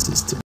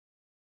consistent.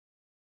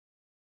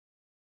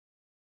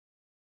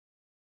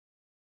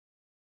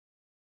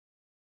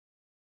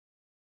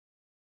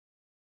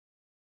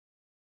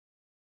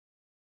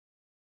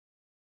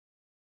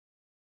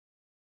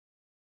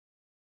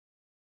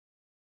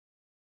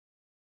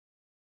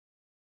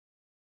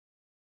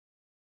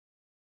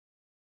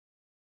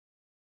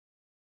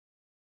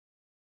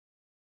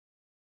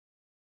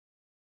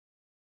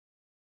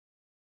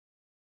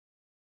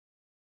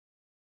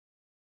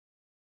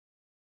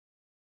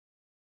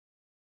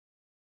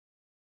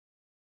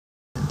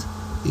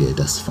 Yeah,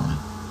 that's fine.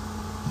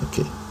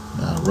 Okay,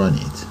 now run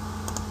it.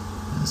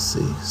 Let's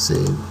see,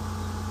 save.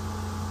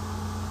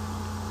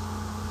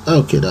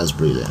 Okay, that's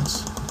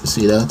brilliant. You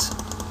see that?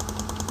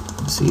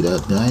 You see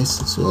that, guys?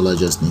 So all I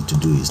just need to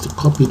do is to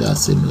copy that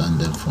same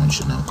lambda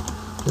function now,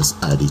 just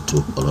add it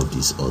to all of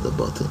these other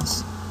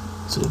buttons.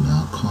 So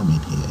now come in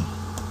here,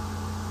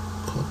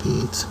 copy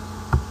it,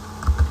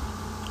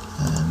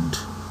 and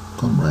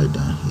come right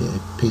down here,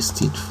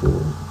 paste it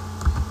for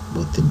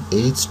button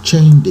 8,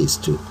 change this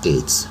to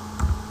 8.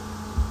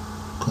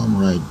 Come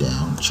right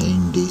down,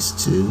 change this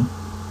to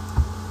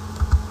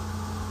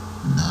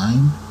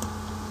 9.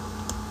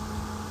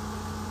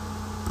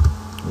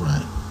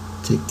 Right,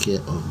 take care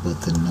of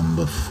button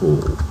number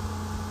 4,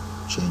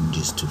 change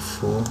this to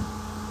 4.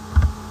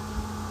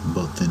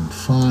 Button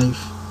 5,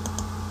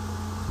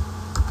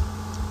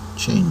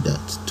 change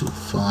that to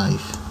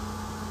 5,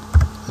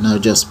 and I'll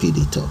just speed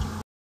it up.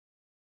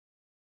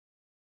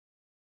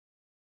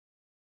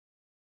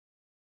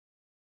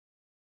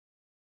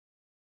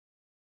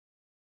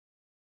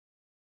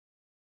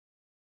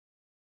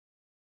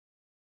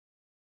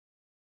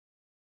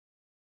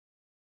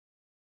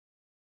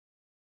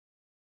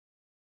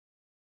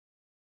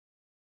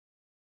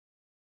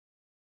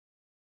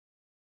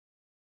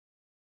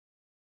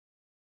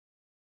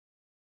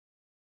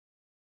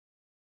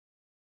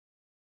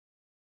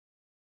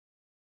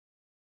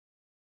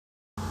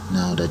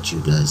 now that you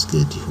guys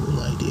get the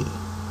whole idea.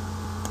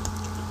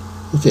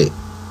 Okay,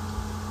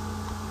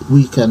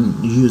 we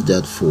can use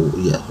that for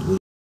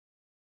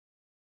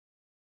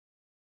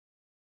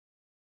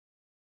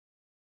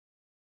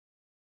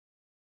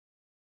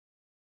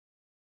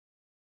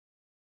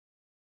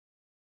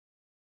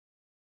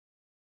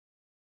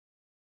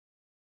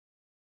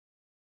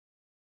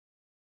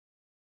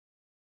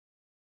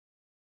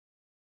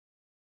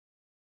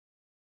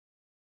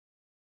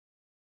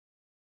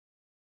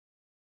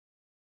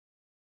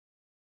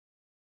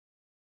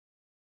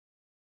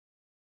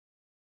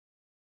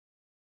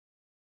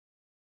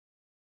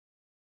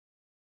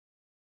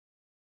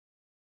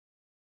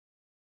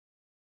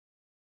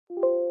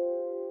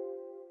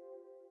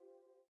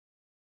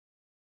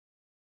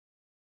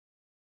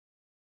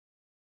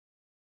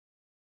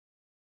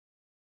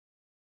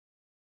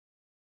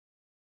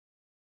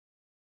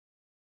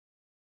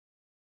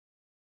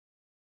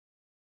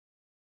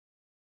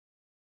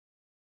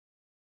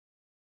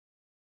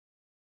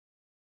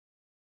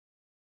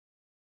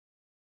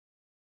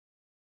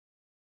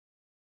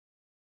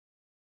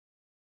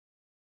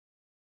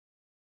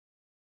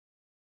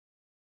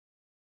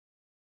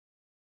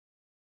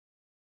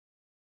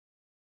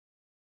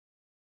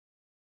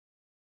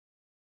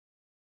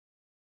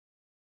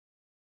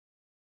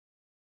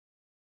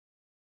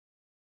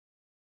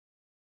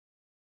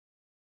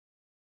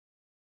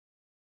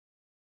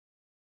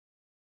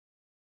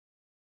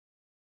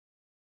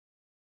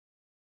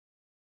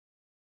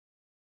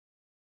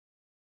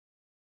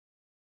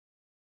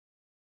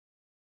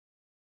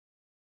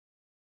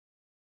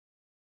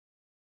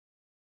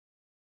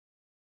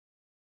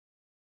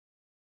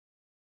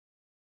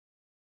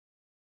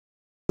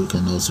we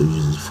can also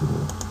use it for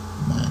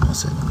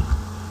minus anyway.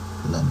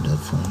 Lambda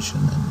function,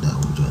 and that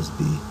will just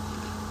be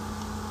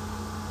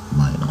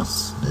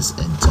minus. Let's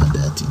enter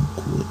that in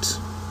quote.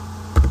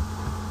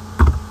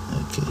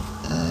 Okay,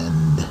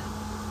 and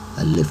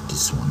I left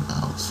this one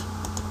out.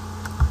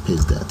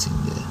 Paste that in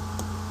there.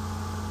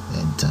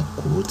 Enter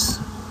quote.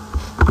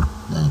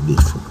 That'll be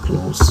for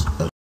plus.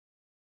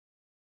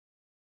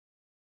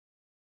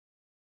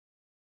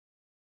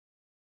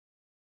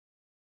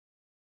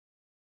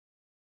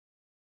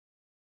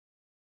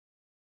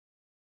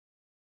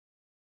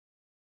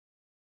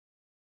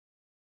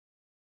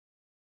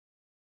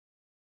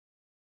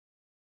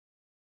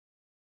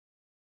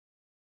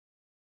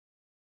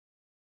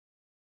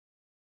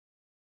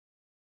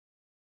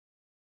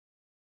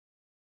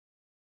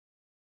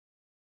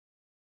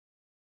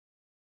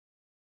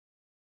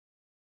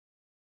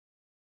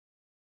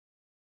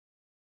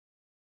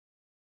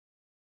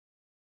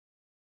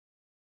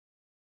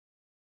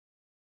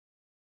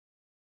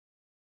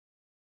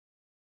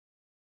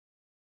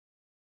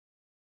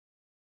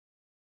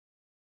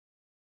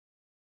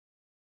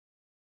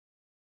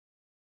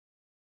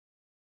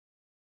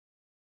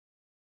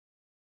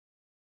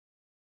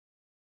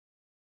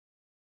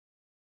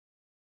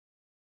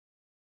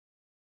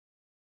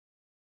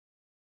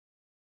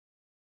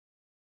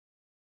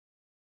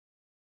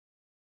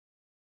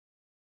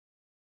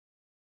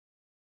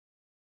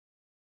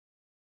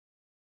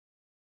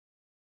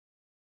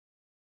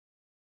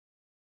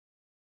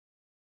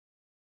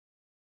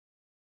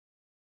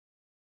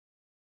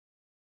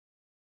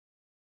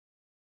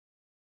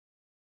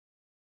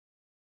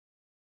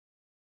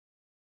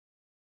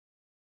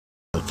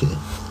 Okay,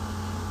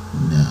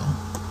 now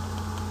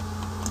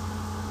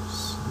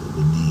so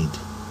we need,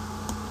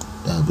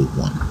 that'll be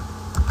 1.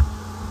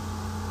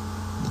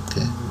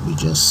 Okay,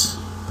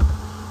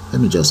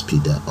 let me just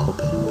speed that up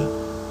anyway.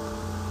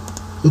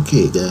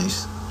 Okay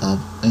guys,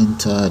 I've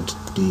entered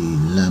the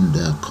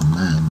lambda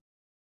command.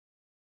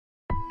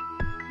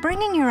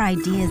 Bringing your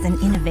ideas and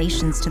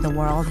innovations to the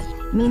world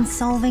means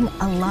solving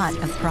a lot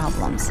of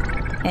problems.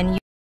 And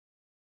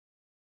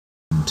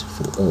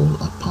for all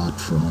apart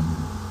from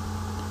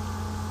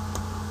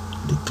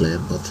the clear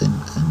button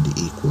and the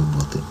equal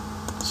button,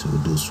 so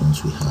those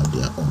ones we have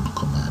their own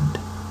command.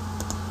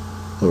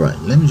 Alright,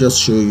 let me just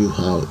show you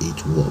how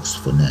it works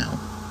for now.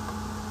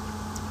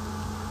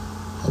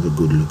 Have a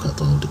good look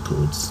at all the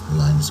codes,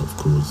 lines of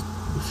codes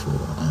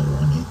before I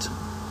run it.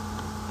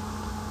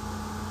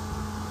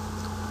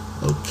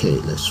 Okay,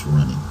 let's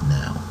run it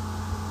now.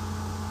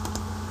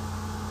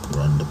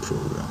 Run the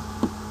program.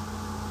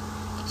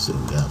 So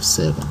we have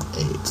 7,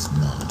 8,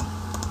 9,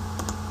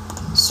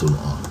 and so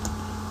on.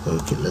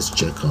 Okay, let's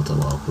check out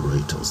our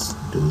operators.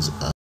 Those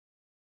are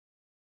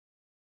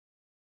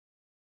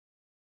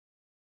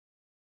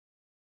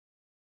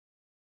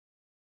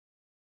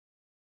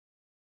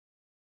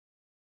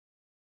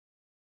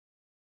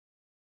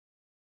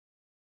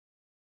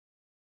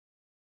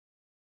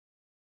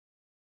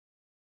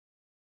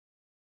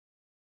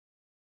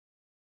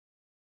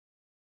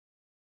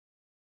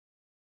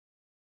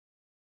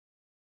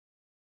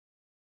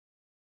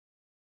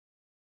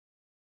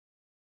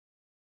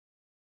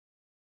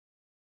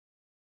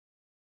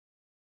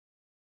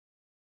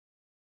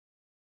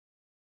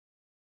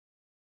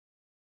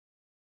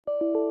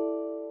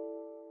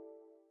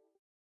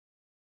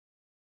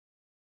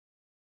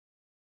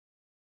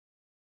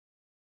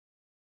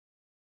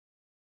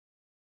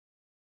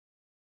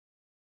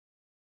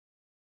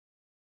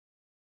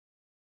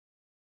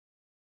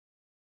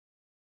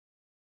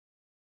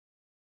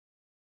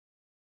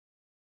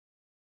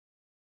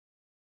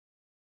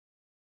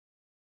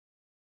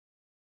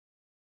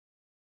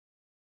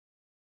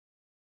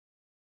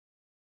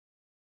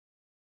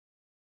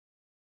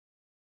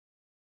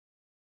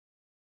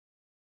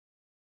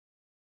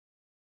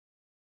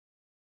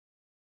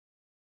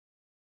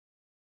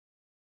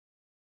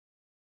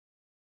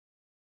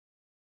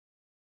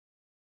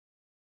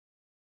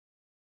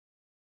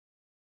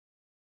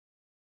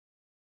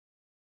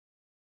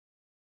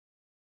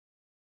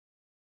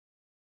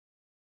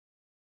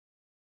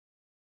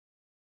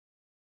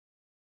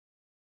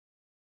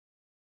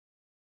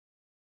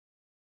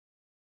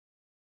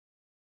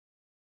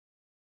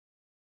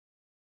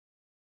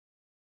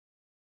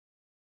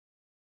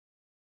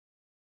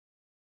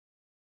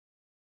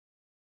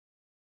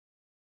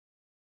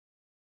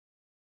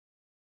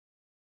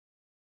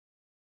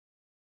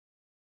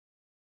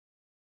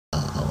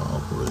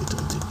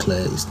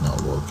declare is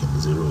not working,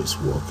 0 is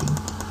working,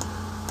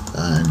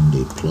 and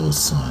the plus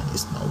sign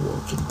is not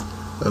working.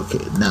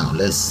 Okay, now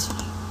let's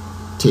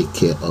take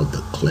care of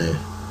the clear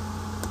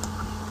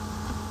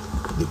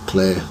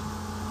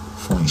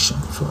function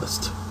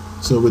first.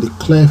 So with the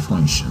clear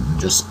function,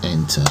 just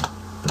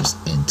press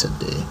enter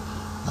there,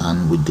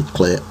 and we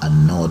define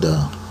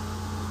another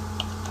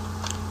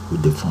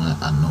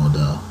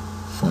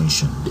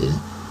function there.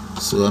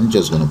 So I'm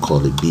just going to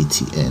call it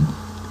btn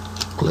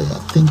clear. I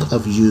think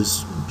I've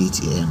used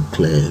btn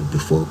clear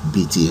before,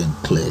 btn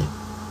clear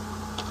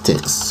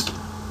text.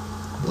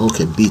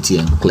 Okay,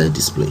 btn clear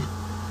display.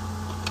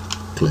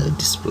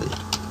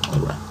 All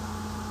right,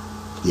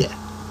 yeah,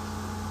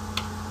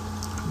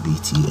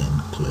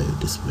 btn clear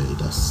display.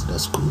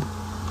 That's cool.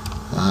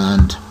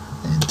 And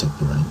enter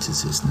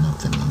parenthesis,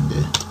 nothing in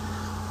there.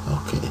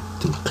 Okay,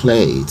 to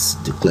clear it,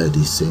 declare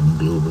the same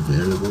global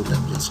variable.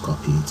 Let me just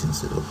copy it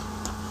instead of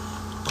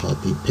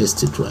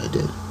paste it right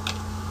there.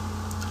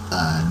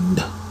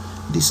 And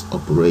this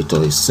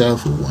operator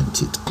itself, we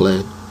want it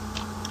cleared.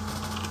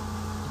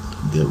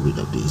 Get rid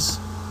of this.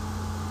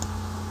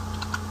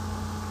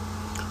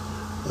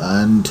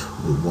 And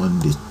we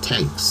want the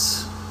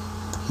text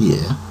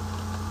here,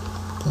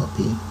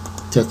 copy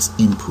text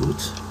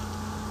input,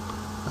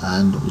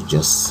 and we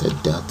just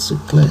set that to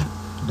clear.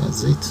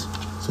 That's it.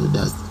 So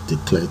that's the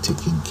clear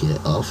taken care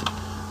of.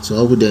 So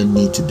all we then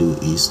need to do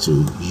is to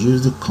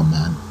use the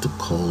command to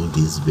call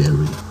this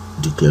very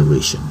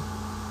declaration.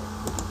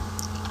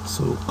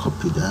 So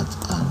copy that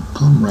and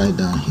come right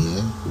down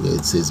here where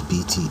it says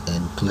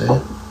btn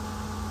clear,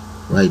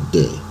 right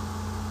there.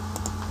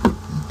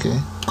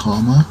 Okay,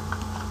 comma,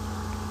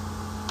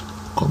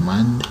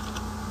 command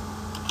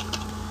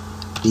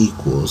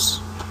equals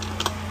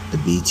the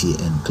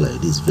btn clear,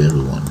 this very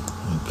one.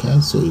 Okay,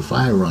 so if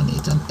I run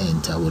it and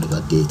enter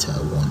whatever data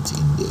I want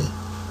in there,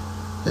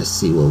 let's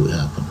see what will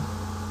happen.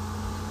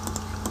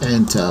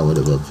 Enter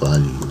whatever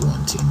value you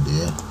want in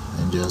there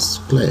and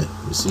just clear.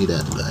 You see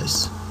that,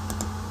 guys?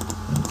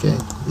 Okay,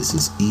 this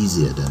is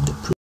easier than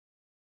the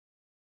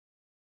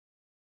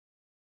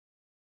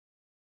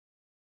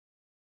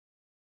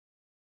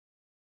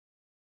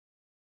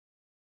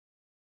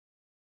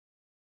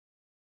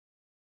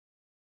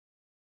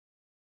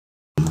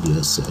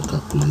previous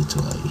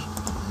calculator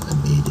I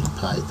made in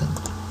Python.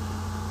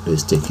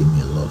 It's taking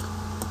me a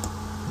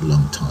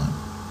long time,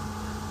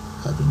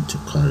 having to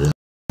carry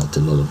out a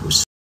lot of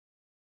research.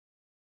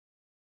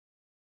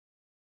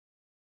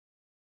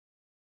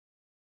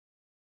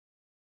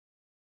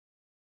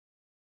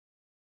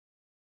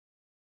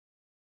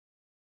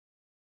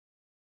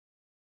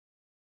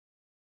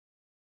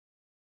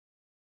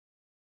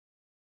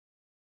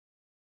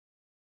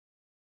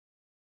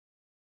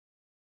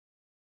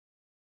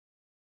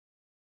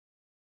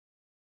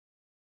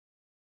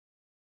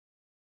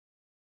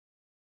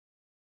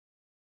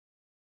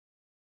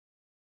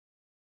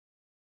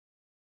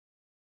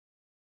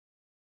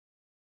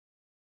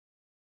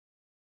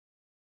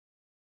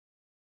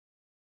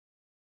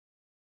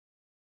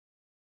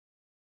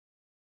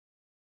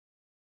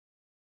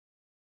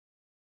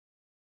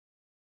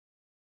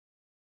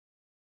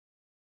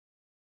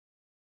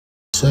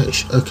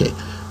 Okay,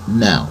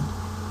 now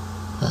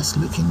that's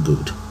looking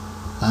good.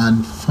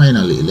 And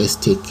finally, let's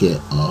take care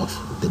of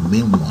the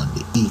main one,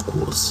 the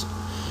equals.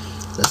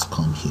 Let's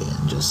come here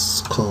and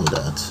just call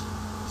that.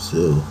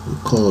 So we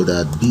call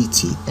that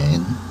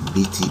btn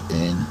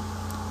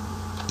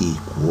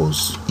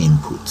equals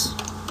input,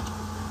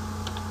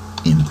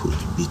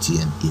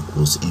 btn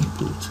equals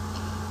input,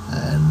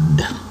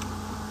 and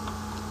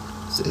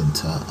let's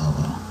enter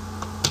our,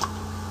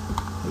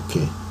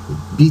 okay,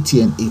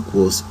 btn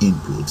equals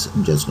input.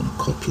 I'm just going to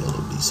copy all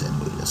of this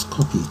anyway. Let's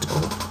copy it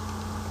all,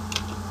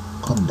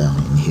 come down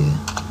in here,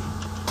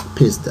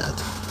 paste that.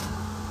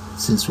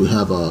 Since we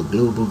have our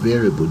global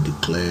variable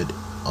declared,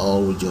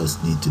 all we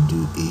just need to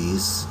do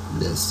is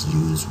let's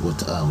use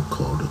what I'll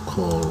call the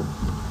call.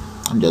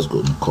 I'm just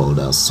going to call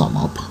that sum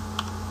up.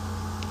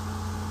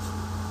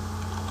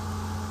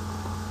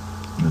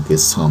 Okay,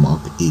 sum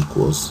up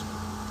equals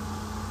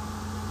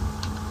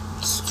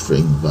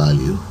string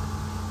value,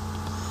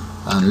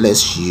 and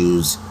let's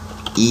use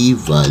e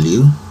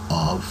value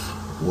of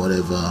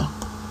whatever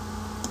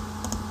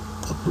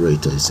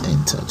operator is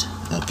entered.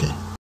 Okay,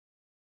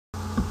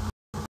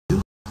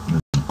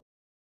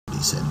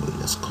 this anyway.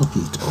 Let's copy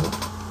it all,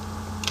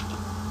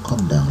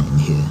 come down in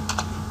here,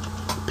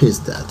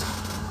 paste that.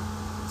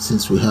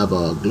 Since we have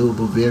our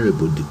global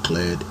variable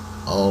declared,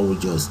 all we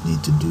just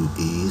need to do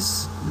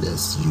is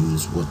let's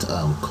use what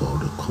I'll call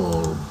the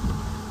call.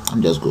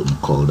 I'm just going to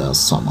call that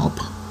sum up.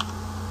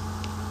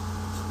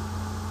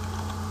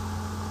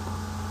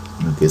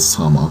 Okay,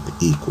 sum up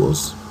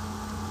equals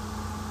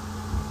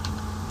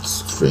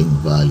string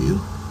value,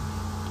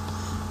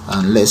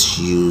 and let's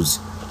use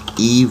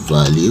e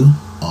value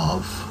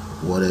of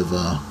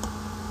whatever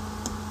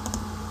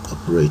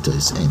operator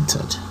is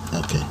entered.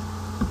 Okay,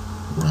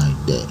 right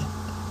there.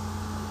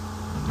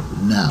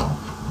 Now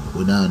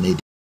we now need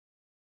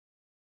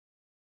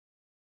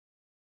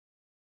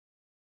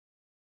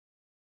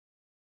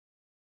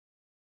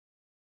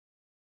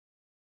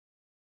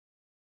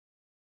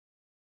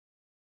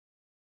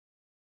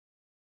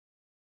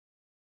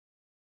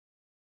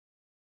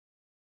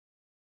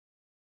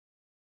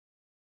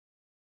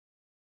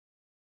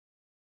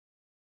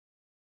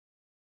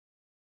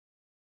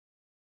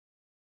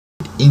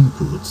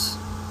inputs,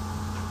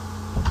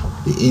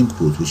 the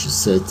input, we should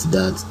set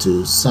that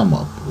to sum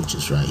up, which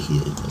is right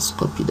here. Let's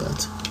copy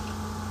that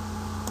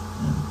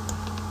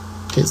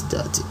and paste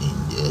that in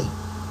there.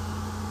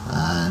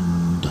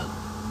 And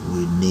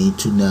we need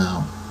to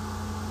now,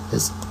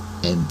 let's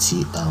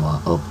empty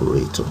our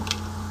operator.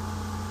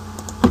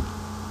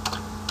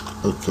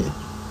 Okay,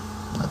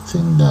 I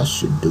think that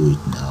should do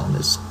it now.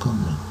 Let's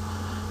come and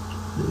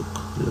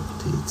look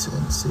at it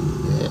and see.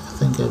 Yeah, I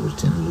think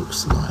everything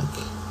looks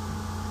like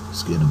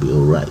it's gonna be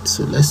all right.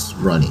 So let's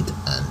run it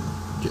and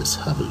just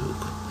have a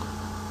look.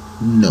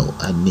 No,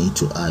 I need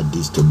to add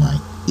this to my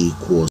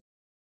equals.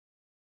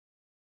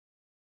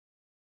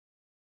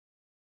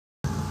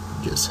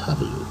 Just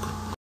have a look.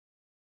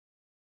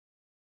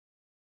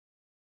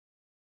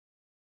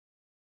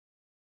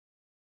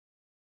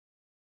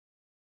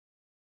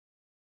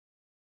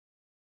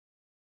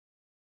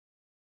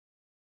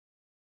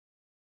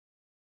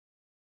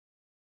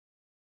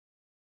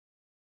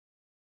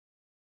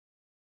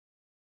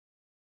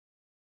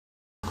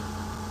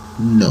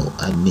 No,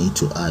 I need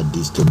to add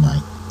this to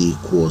my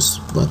equals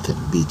button,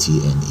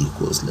 btn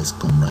equals. Let's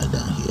come right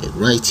down here,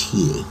 right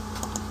here.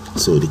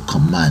 So the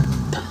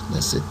command,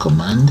 let's say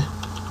command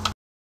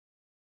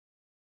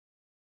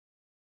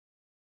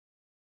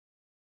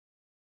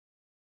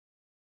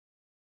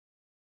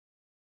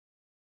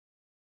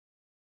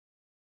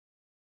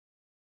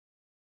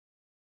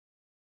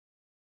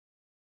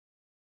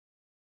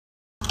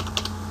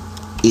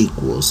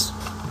equals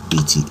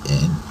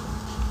btn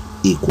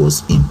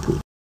equals input.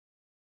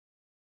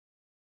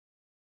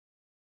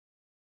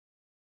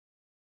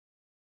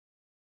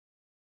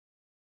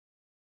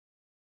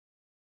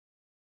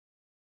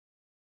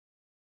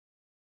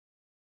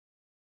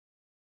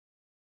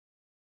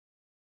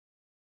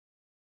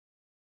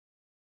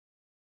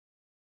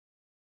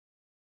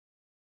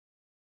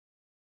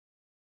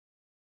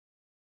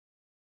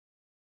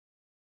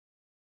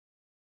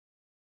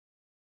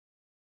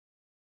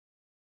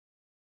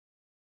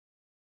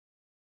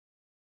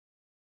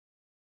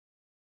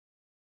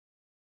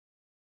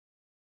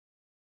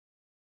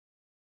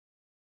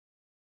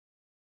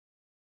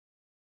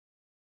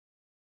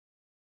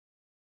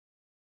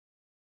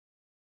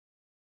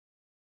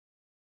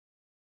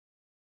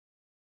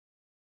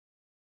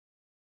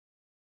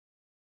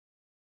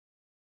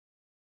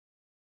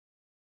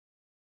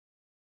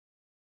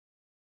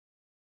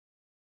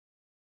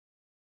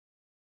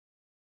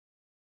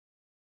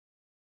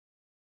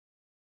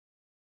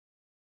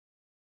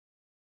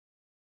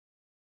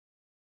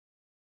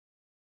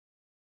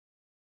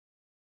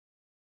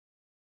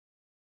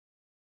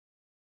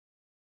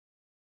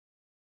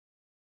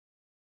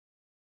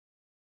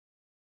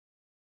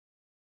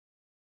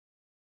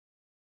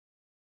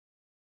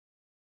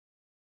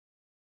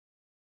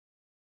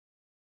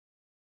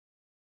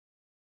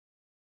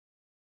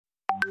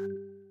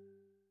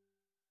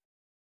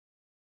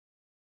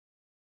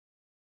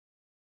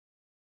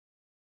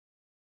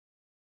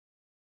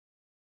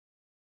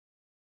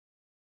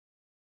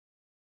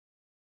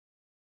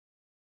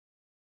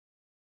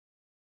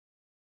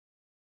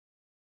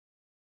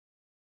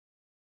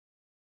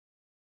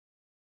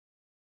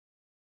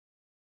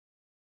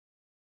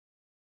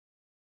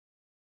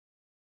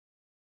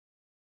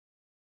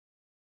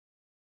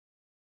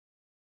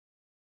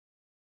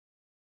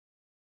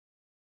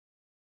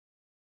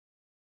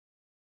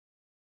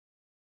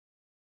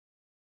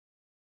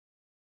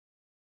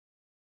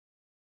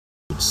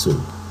 So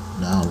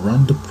now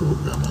run the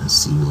program and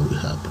see what will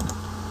happen.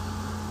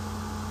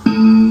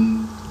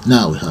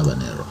 Now we have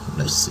an error.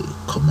 Let's see,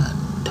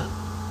 command.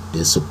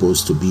 There's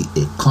supposed to be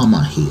a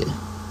comma here.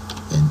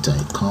 Enter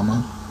a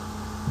comma.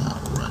 Now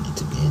run it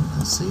again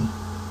and see.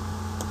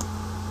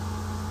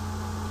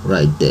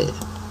 Right there.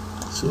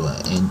 So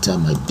I enter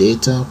my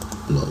data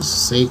plus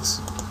 6.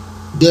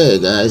 There,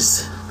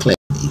 guys. Click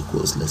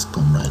equals. Let's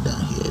come right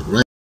down here.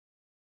 Right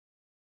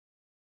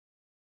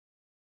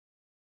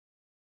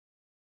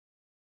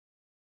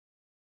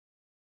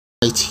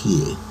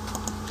here.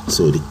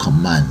 So the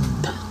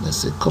command, let's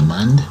say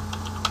command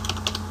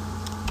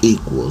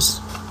equals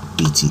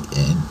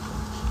btn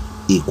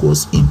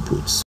equals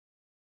inputs.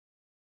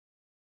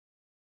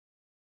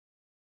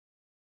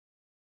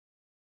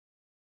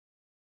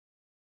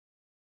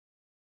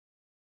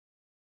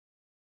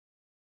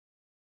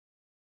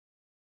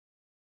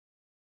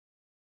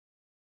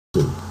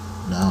 So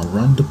now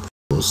run the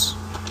process.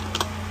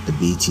 The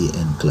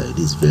btn clear,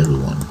 this very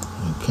one.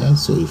 Okay,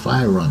 so if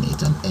I run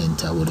it and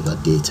enter whatever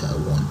data I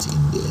want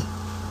in there,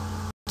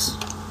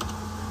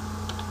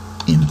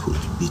 input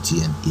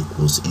btn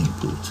equals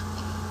input,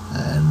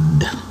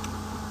 and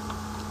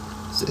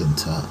let's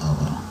enter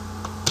our,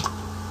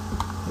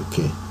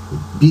 okay,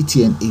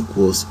 btn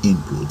equals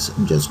input.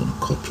 I'm just going to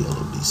copy all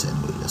of this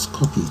anyway. Let's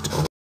copy it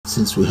all.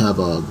 Since we have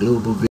our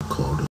global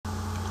record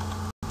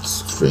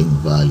string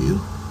value,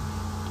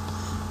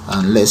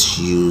 and let's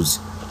use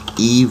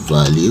e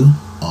value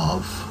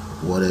of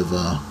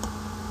whatever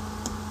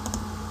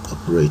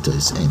operator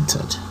is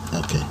entered.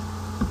 Okay,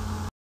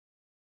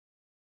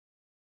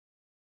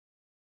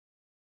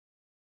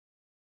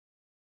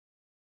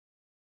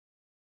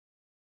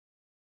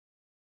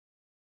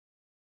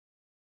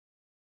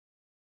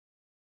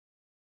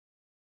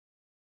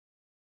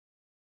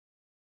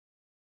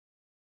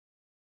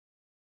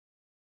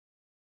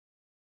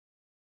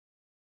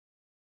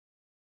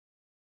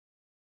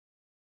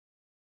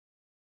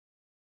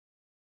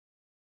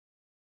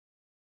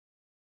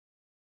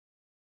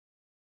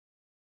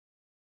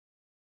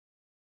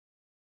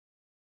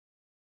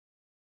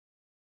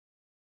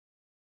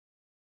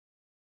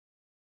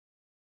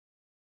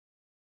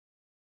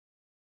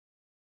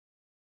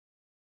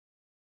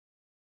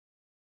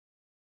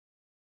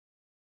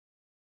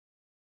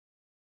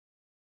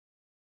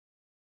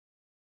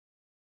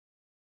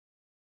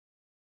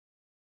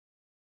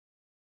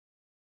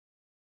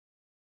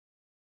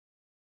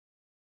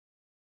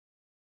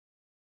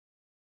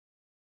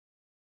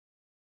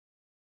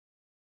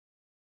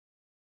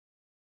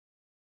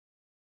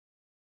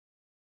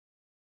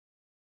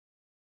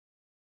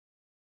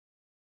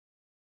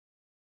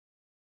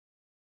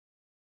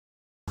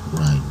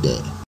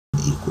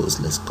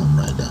 close, let's come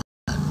right down,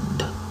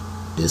 and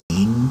this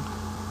in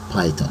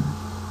Python.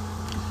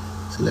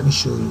 So let me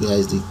show you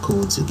guys the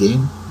codes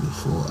again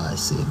before I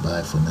say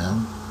bye for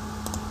now.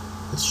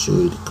 Let's show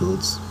you the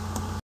codes.